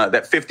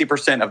 that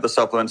 50% of the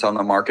supplements on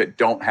the market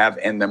don't have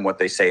in them what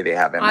they say they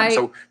have in them.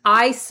 So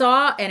I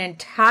saw an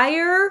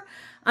entire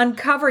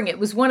uncovering. It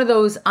was one of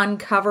those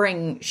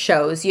uncovering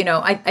shows.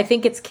 I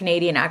think it's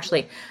Canadian,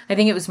 actually. I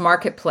think it was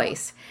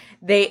Marketplace.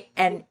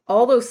 And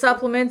all those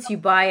supplements you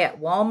buy at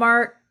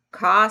Walmart,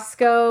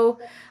 Costco.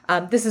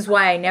 This is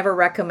why I never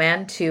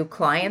recommend to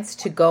clients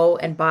to go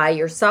and buy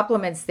your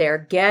supplements there.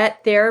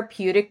 Get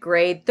therapeutic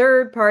grade,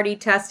 third-party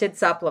tested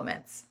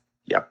supplements.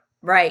 Yep.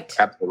 Right.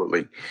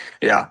 Absolutely.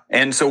 Yeah.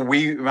 And so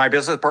my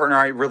business partner,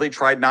 I really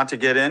tried not to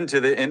get into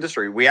the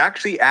industry. We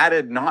actually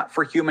added not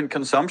for human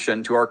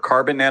consumption to our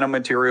carbon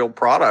nanomaterial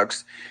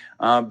products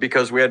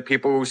because we had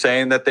people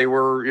saying that they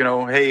were,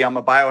 hey, I'm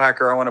a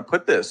biohacker, I want to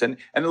put this. And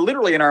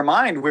literally in our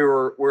mind,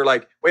 we're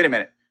like, wait a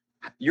minute,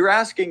 you're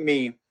asking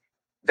me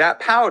that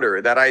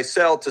powder that I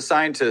sell to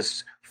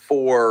scientists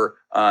for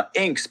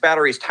inks,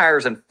 batteries,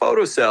 tires, and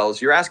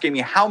photocells, you're asking me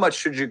how much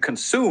should you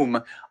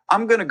consume?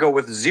 I'm going to go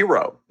with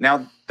 0.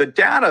 Now,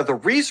 the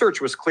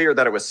research was clear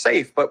that it was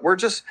safe, but we're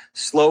just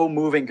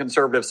slow-moving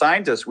conservative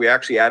scientists. We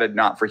actually added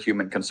not for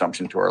human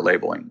consumption to our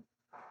labeling.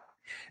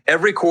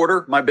 Every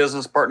quarter, my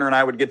business partner and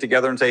I would get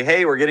together and say,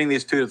 hey, we're getting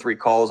these 2 to 3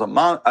 calls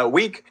a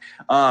week.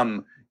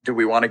 Do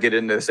we want to get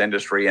into this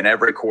industry? And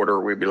every quarter,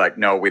 we'd be like,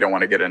 no, we don't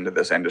want to get into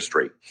this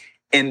industry.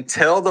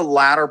 Until the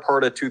latter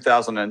part of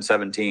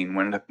 2017,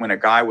 when a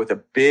guy with a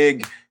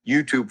big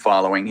YouTube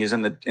following, he's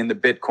in the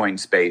Bitcoin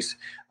space,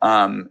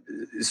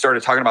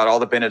 started talking about all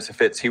the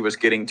benefits he was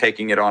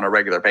taking it on a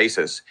regular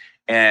basis.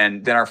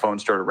 And then our phone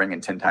started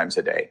ringing 10 times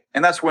a day.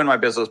 And that's when my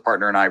business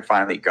partner and I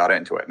finally got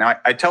into it. Now,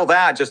 I tell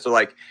that just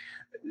to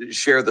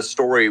share the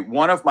story.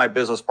 One of my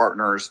business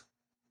partners,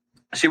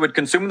 she would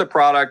consume the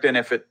product, and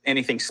if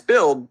anything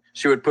spilled,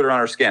 she would put it on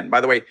her skin.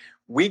 By the way,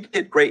 we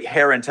get great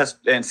hair and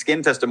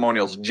skin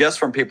testimonials just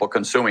from people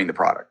consuming the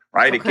product,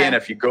 right? Okay. Again,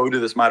 if you go to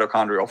this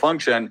mitochondrial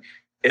function,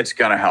 it's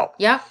going to help.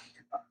 Yeah.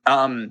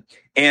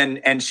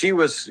 And she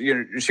was,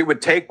 she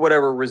would take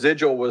whatever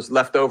residual was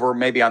left over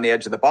maybe on the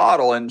edge of the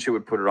bottle, and she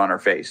would put it on her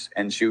face,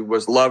 and she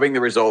was loving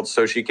the results.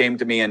 So she came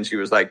to me and she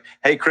was like,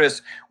 hey,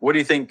 Chris, what do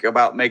you think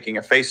about making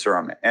a face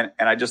serum? And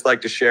I just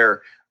like to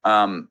share,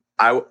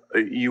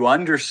 you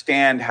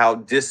understand how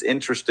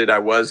disinterested I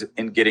was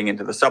in getting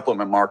into the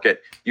supplement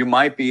market. You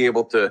might be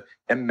able to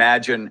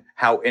imagine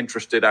how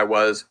interested I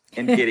was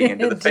in getting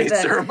into the face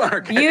serum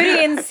market.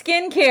 Beauty and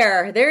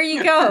skincare. There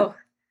you go.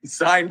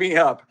 Sign me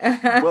up.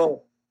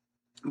 Well,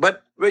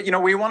 but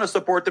we want to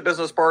support the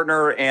business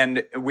partner,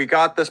 and we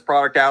got this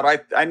product out.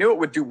 I knew it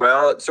would do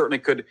well. It certainly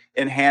could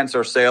enhance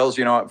our sales,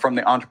 from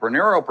the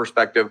entrepreneurial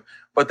perspective.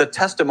 But the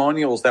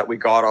testimonials that we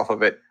got off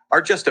of it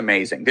are just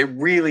amazing. They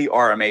really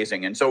are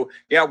amazing. And so,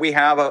 yeah, we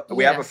have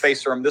a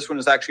face serum. This one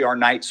is actually our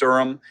night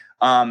serum.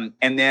 And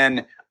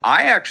then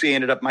I actually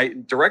ended up, my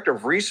director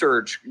of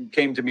research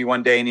came to me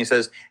one day and he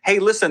says, hey,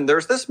 listen,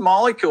 there's this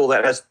molecule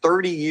that has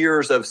 30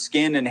 years of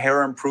skin and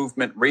hair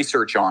improvement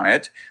research on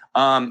it.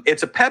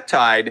 It's a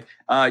peptide.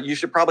 You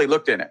should probably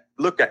look at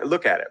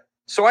it.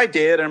 So I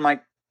did. And I'm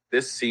like,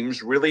 this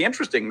seems really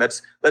interesting.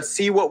 Let's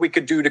see what we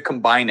could do to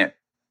combine it.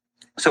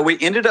 So we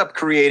ended up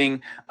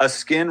creating a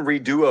skin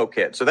reduo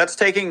kit. So that's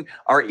taking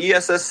our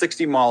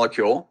ESS60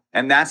 molecule,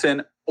 and that's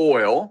an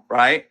oil,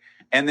 right?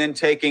 And then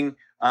taking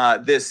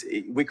this,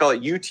 we call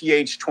it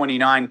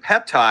UTH29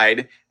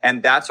 peptide,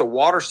 and that's a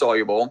water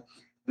soluble.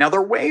 Now, there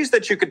are ways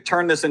that you could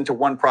turn this into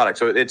one product.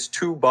 So it's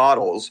 2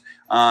 bottles,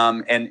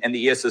 and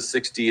the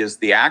ESS60 is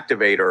the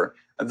activator.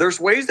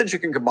 There's ways that you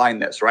can combine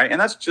this, right? And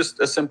that's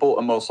just a simple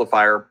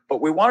emulsifier,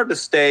 but we wanted to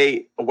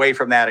stay away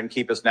from that and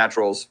keep as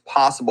natural as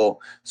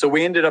possible. So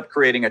we ended up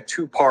creating a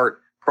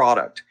 2-part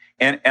product.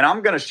 And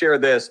I'm going to share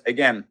this.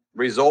 Again,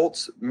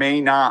 results may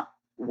not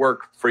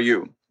work for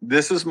you.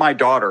 This is my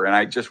daughter, and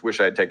I just wish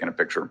I had taken a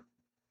picture.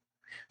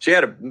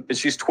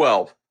 She's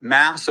 12,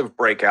 massive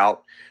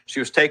breakout. She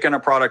was taking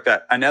another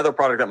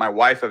product that my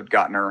wife had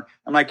gotten her.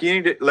 I'm like,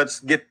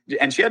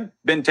 and she had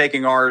been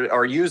taking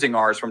or using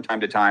ours from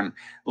time to time.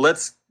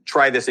 Let's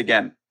try this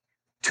again.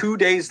 2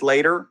 days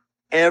later,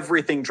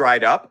 everything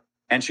dried up,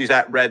 and she's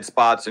at red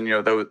spots, and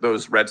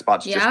those red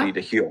spots just need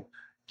to heal.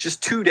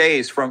 Just 2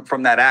 days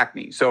from that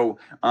acne. So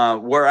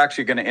we're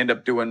actually going to end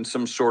up doing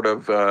some sort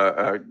of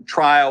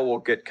trial. We'll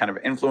get kind of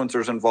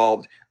influencers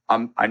involved.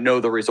 I know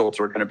the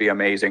results are going to be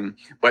amazing,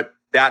 but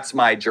that's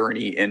my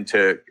journey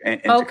into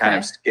kind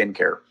of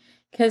skincare.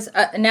 Because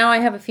now I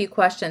have a few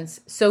questions.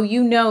 So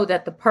you know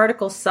that the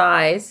particle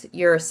size,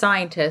 you're a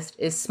scientist,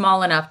 is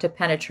small enough to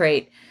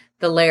penetrate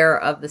the layer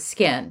of the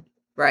skin,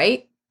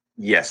 right?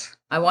 Yes.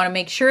 I want to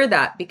make sure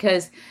that,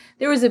 because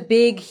there was a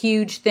big,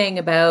 huge thing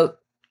about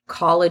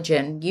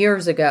collagen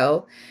years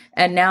ago,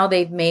 and now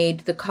they've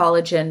made the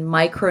collagen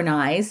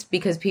micronized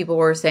because people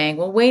were saying,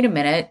 well, wait a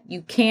minute,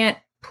 you can't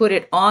put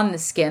it on the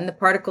skin. The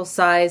particle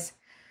size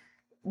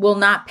will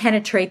not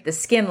penetrate the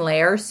skin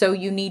layer, so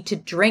you need to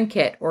drink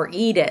it or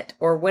eat it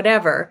or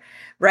whatever,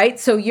 right?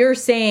 So you're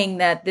saying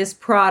that this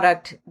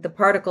product, the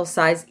particle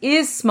size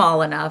is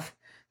small enough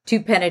to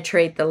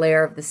penetrate the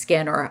layer of the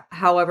skin, or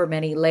however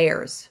many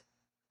layers.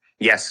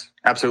 Yes,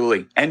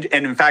 absolutely. And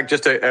in fact,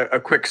 just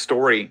a quick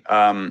story.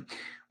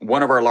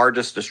 One of our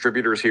largest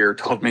distributors here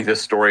told me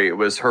this story. It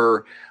was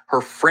her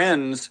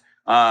friends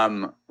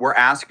were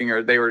asking her,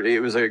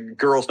 it was a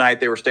girls' night.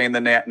 They were staying the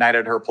night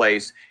at her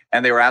place,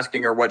 and they were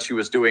asking her what she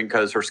was doing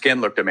because her skin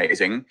looked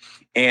amazing.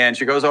 And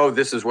she goes, oh,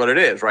 this is what it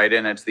is, right?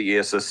 And it's the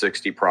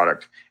ESS60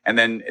 product. And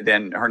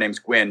then her name's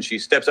Gwen. She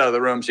steps out of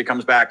the room. She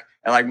comes back,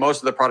 and like most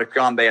of the product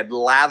gone, they had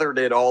lathered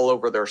it all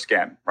over their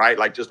skin, right?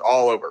 Like just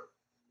all over.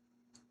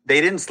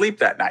 They didn't sleep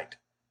that night,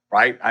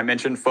 right? I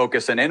mentioned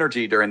focus and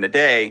energy during the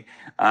day.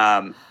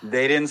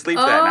 They didn't sleep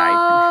that night.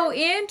 Oh,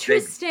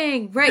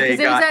 interesting. Right, because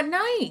it was at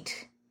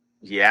night.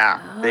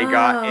 Yeah, they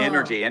got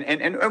energy.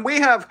 And we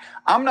have,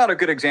 I'm not a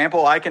good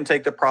example. I can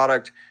take the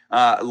product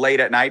late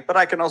at night, but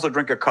I can also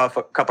drink a cup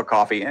of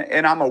coffee.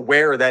 And I'm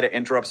aware that it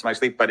interrupts my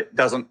sleep, but it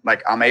doesn't,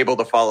 like, I'm able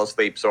to fall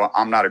asleep. So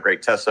I'm not a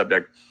great test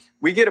subject.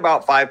 We get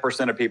about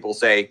 5% of people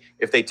say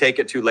if they take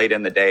it too late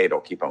in the day,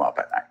 it'll keep them up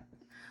at night.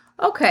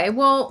 Okay,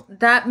 well,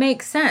 that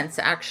makes sense,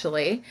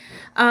 actually.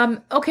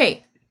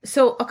 Okay,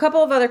 so a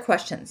couple of other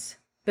questions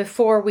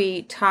before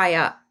we tie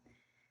up.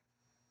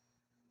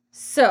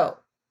 So,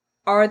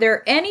 are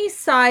there any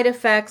side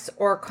effects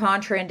or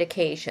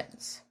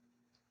contraindications?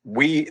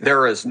 We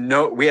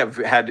have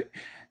had,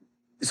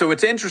 so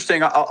it's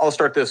interesting. I'll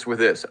start this with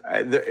this.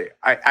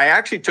 I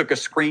actually took a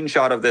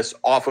screenshot of this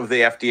off of the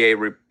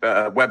FDA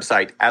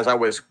website as I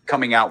was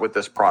coming out with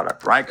this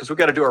product, right? Because we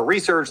got to do our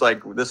research.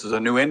 Like, this is a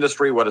new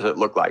industry. What does it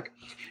look like?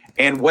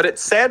 And what it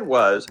said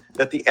was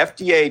that the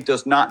FDA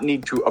does not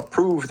need to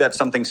approve that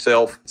something's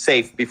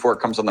safe before it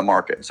comes on the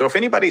market. So if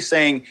anybody's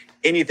saying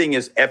anything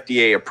is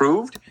FDA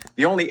approved,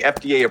 the only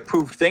FDA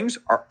approved things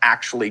are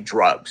actually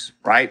drugs,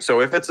 right?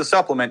 So if it's a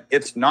supplement,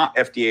 it's not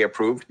FDA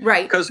approved.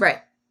 Right, It's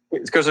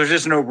because there's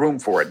just no room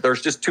for it.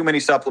 There's just too many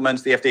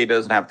supplements. The FDA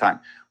doesn't have time.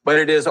 But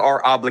it is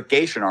our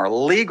obligation, our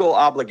legal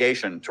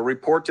obligation, to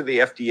report to the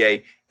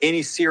FDA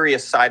any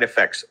serious side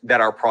effects that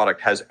our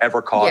product has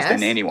ever caused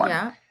in anyone.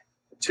 Yeah.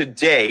 To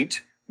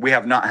date, we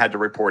have not had to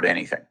report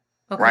anything,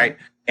 right?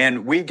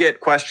 And we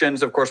get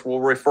questions. Of course, we'll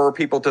refer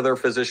people to their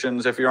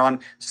physicians. If you're on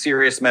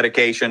serious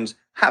medications,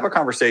 have a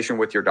conversation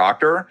with your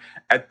doctor.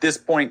 At this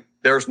point,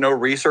 there's no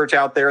research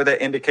out there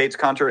that indicates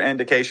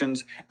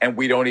contraindications, and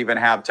we don't even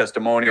have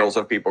testimonials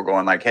of people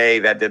going like, hey,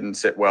 that didn't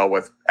sit well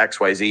with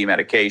XYZ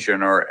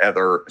medication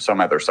or some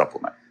other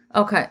supplement.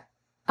 Okay.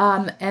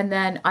 And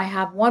then I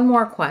have one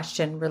more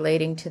question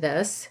relating to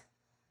this.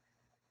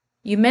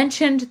 You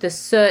mentioned the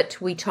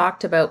soot. We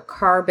talked about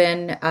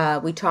carbon.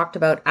 We talked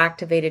about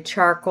activated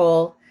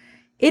charcoal.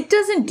 It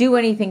doesn't do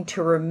anything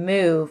to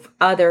remove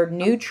other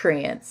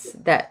nutrients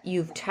that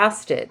you've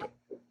tested.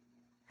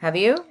 Have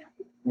you?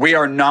 We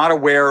are not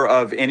aware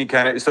of any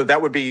kind of, so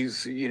that would be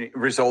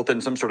result in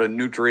some sort of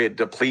nutrient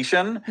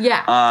depletion.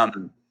 Yeah.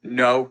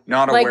 No,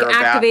 not aware of that. Like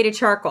activated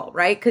charcoal,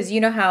 right? Because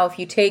you know how if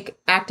you take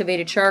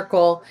activated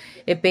charcoal,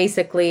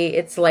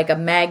 it's like a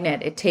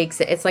magnet.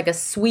 It's like a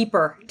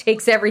sweeper,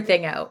 takes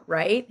everything out,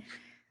 right?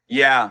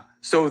 Yeah.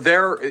 So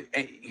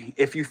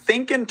if you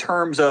think in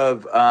terms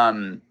of,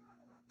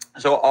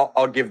 so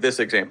I'll give this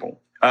example.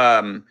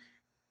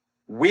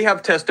 We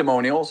have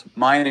testimonials,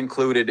 mine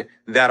included,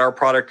 that our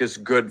product is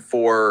good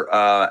for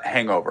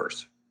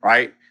hangovers,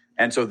 right?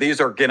 And so these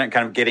are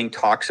getting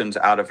toxins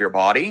out of your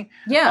body.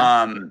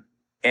 Yeah.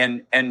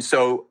 And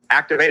so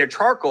activated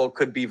charcoal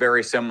could be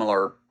very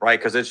similar, right?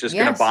 Because it's just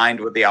going to bind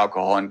with the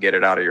alcohol and get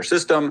it out of your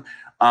system.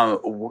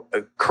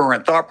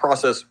 Current thought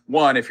process,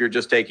 one, if you're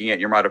just taking it,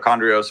 your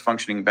mitochondria is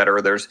functioning better.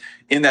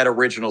 In that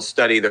original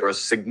study, there was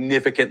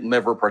significant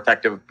liver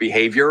protective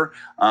behavior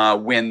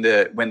when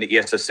the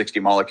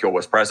ESS60 molecule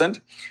was present.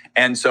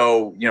 And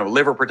so,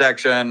 liver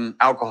protection,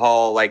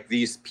 alcohol, like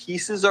these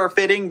pieces are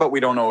fitting, but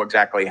we don't know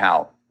exactly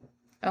how.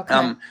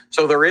 Okay.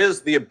 So there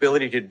is the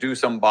ability to do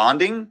some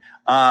bonding.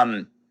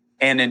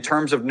 And in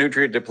terms of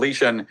nutrient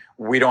depletion,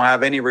 we don't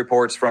have any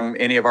reports from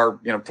any of our,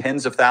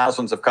 tens of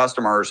thousands of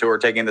customers who are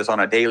taking this on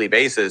a daily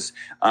basis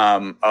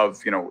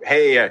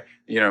hey,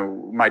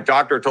 my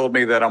doctor told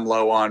me that I'm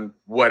low on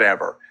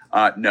whatever.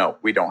 No,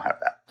 we don't have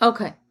that.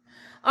 Okay.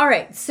 All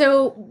right.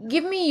 So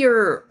give me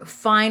your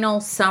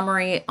final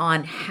summary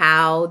on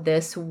how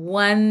this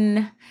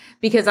one,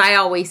 because I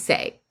always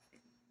say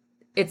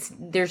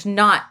there's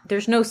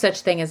no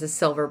such thing as a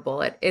silver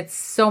bullet. It's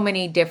so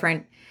many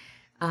different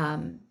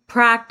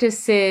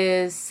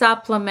practices,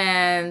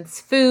 supplements,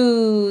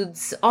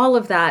 foods, all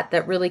of that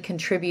really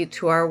contribute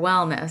to our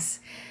wellness.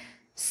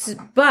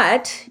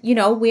 But,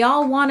 we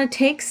all want to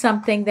take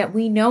something that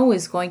we know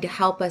is going to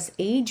help us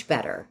age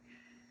better.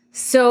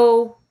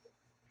 So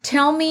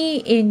tell me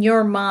in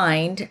your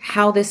mind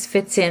how this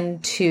fits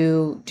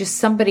into just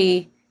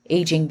somebody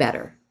aging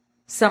better.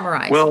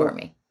 Summarize for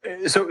me.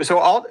 So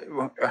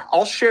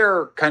I'll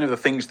share kind of the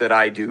things that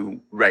I do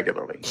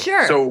regularly.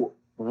 Sure. So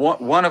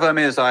one of them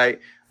is I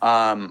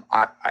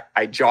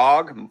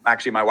jog.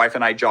 Actually, my wife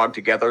and I jog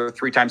together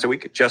 3 times a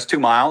week, just 2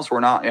 miles. We're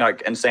not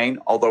insane,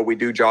 although we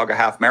do jog a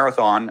half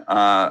marathon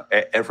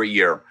every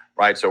year,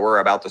 right? So we're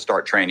about to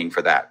start training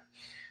for that.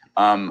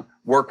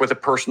 Work with a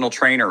personal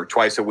trainer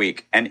twice a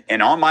week. And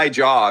on my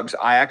jogs,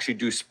 I actually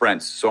do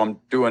sprints. So I'm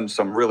doing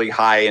some really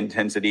high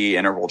intensity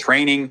interval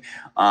training.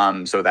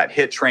 So that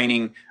HIIT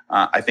training,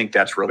 I think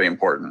that's really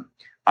important.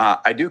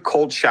 I do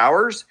cold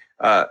showers.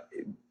 I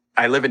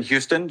live in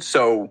Houston.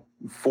 So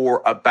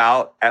for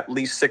about at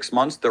least 6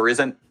 months, there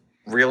isn't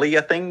really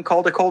a thing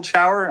called a cold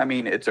shower. I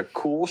mean, it's a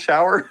cool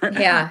shower.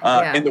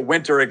 Yeah. In the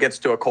winter, it gets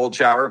to a cold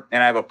shower,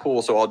 and I have a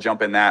pool, so I'll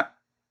jump in that.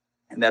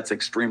 And that's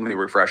extremely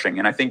refreshing.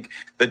 And I think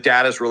the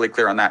data is really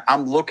clear on that.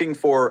 I'm looking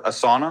for a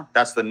sauna.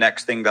 That's the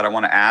next thing that I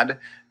want to add,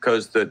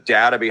 because the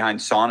data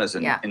behind sauna is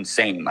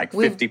insane. Like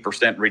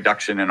 50%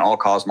 reduction in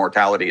all-cause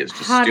mortality is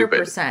just 100%.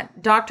 Stupid.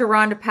 Dr.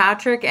 Rhonda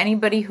Patrick,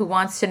 anybody who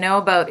wants to know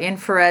about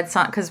infrared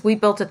sauna, because we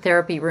built a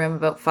therapy room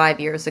about 5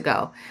 years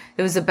ago.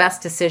 It was the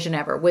best decision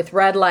ever with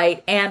red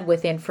light and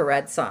with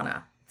infrared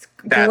sauna.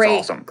 That's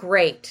awesome.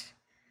 Great.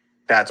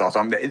 That's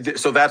awesome.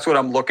 So that's what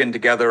I'm looking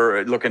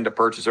to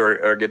purchase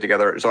or get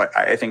together. So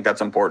I think that's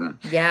important.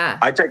 Yeah.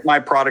 I take my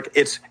product.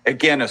 It's,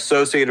 again,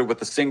 associated with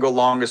the single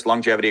longest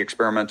longevity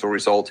experimental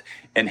result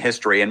in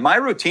history. And my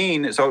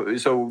routine,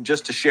 so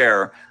just to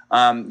share,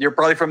 you're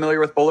probably familiar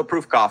with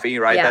bulletproof coffee,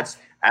 right? Yeah. That's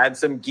add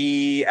some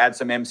ghee, add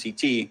some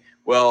MCT.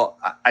 Well,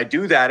 I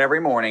do that every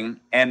morning.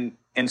 And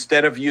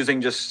instead of using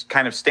just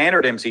kind of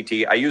standard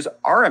MCT, I use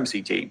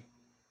RMCT.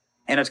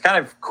 And it's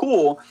kind of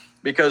cool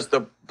because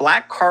the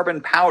black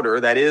carbon powder,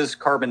 that is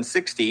carbon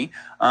 60,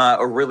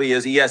 or really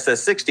is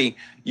ESS60,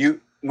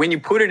 when you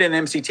put it in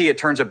MCT, it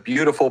turns a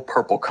beautiful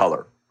purple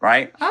color,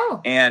 right?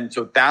 Oh. And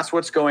so that's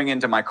what's going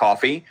into my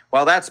coffee.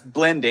 While that's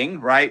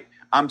blending, right,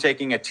 I'm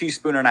taking 1.5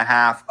 teaspoons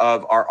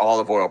of our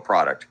olive oil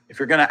product. If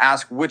you're going to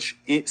ask which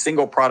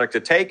single product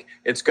to take,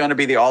 it's going to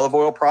be the olive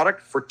oil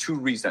product for 2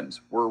 reasons.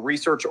 We're a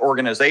research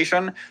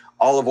organization.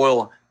 Olive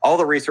oil, all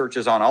the research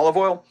is on olive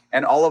oil,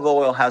 and olive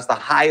oil has the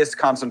highest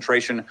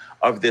concentration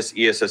of this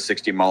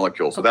ESS60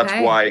 molecule. So that's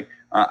why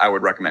I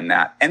would recommend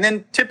that. And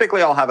then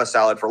typically I'll have a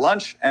salad for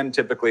lunch, and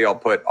typically I'll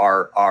put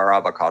our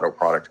avocado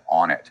product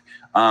on it.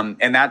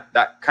 And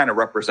that kind of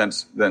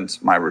represents then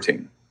my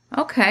routine.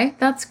 Okay,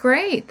 that's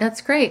great.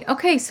 That's great.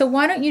 Okay, so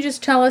why don't you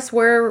just tell us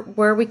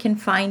where we can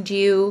find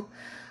you?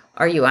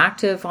 Are you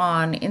active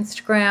on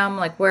Instagram?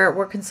 Like where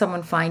can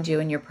someone find you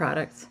and your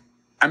products?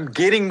 I'm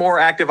getting more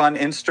active on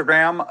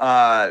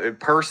Instagram.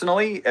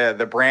 Personally,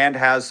 the brand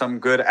has some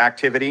good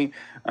activity.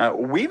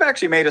 We've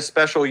actually made a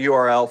special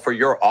URL for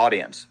your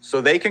audience. So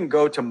they can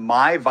go to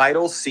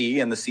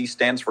MyVitalC, and the C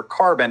stands for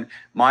carbon,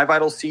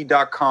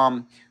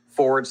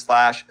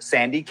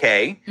 myvitalc.com/Sandy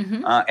K.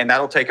 Mm-hmm. And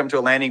that'll take them to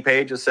a landing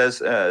page that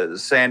says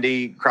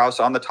Sandy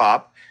Krause on the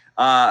top.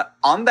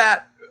 On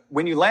that,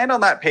 when you land on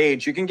that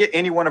page, you can get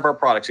any one of our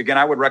products. Again,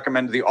 I would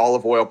recommend the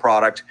olive oil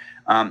product,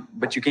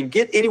 but you can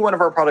get any one of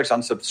our products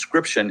on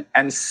subscription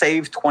and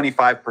save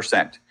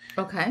 25%.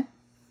 Okay.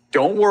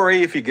 Don't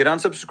worry, if you get on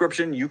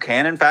subscription, you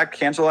can, in fact,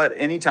 cancel at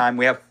any time.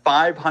 We have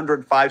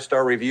 500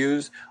 5-star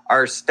reviews.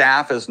 Our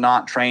staff is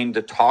not trained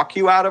to talk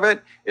you out of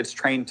it. It's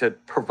trained to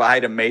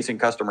provide amazing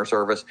customer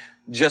service.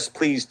 Just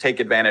please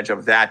take advantage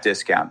of that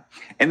discount.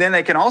 And then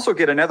they can also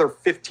get another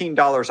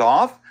 $15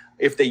 off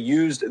if they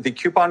used the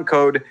coupon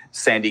code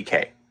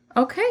SandyK.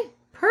 Okay,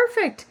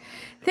 perfect.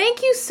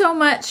 Thank you so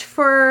much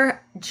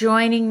for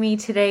joining me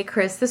today,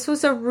 Chris. This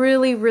was a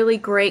really, really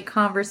great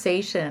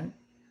conversation.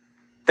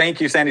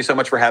 Thank you, Sandy, so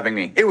much for having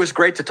me. It was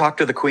great to talk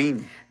to the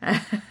Queen.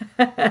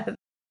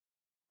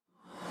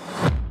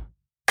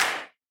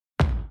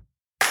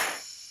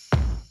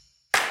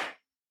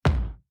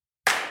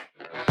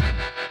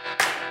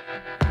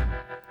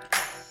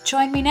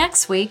 Join me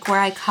next week where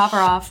I cover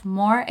off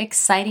more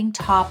exciting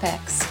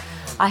topics.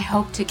 I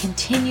hope to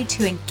continue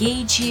to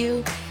engage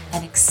you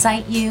and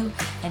excite you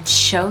and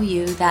show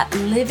you that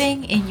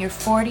living in your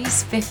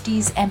 40s,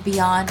 50s, and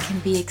beyond can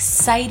be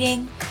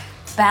exciting,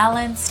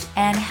 balanced,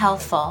 and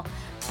healthful.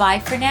 Bye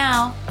for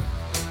now.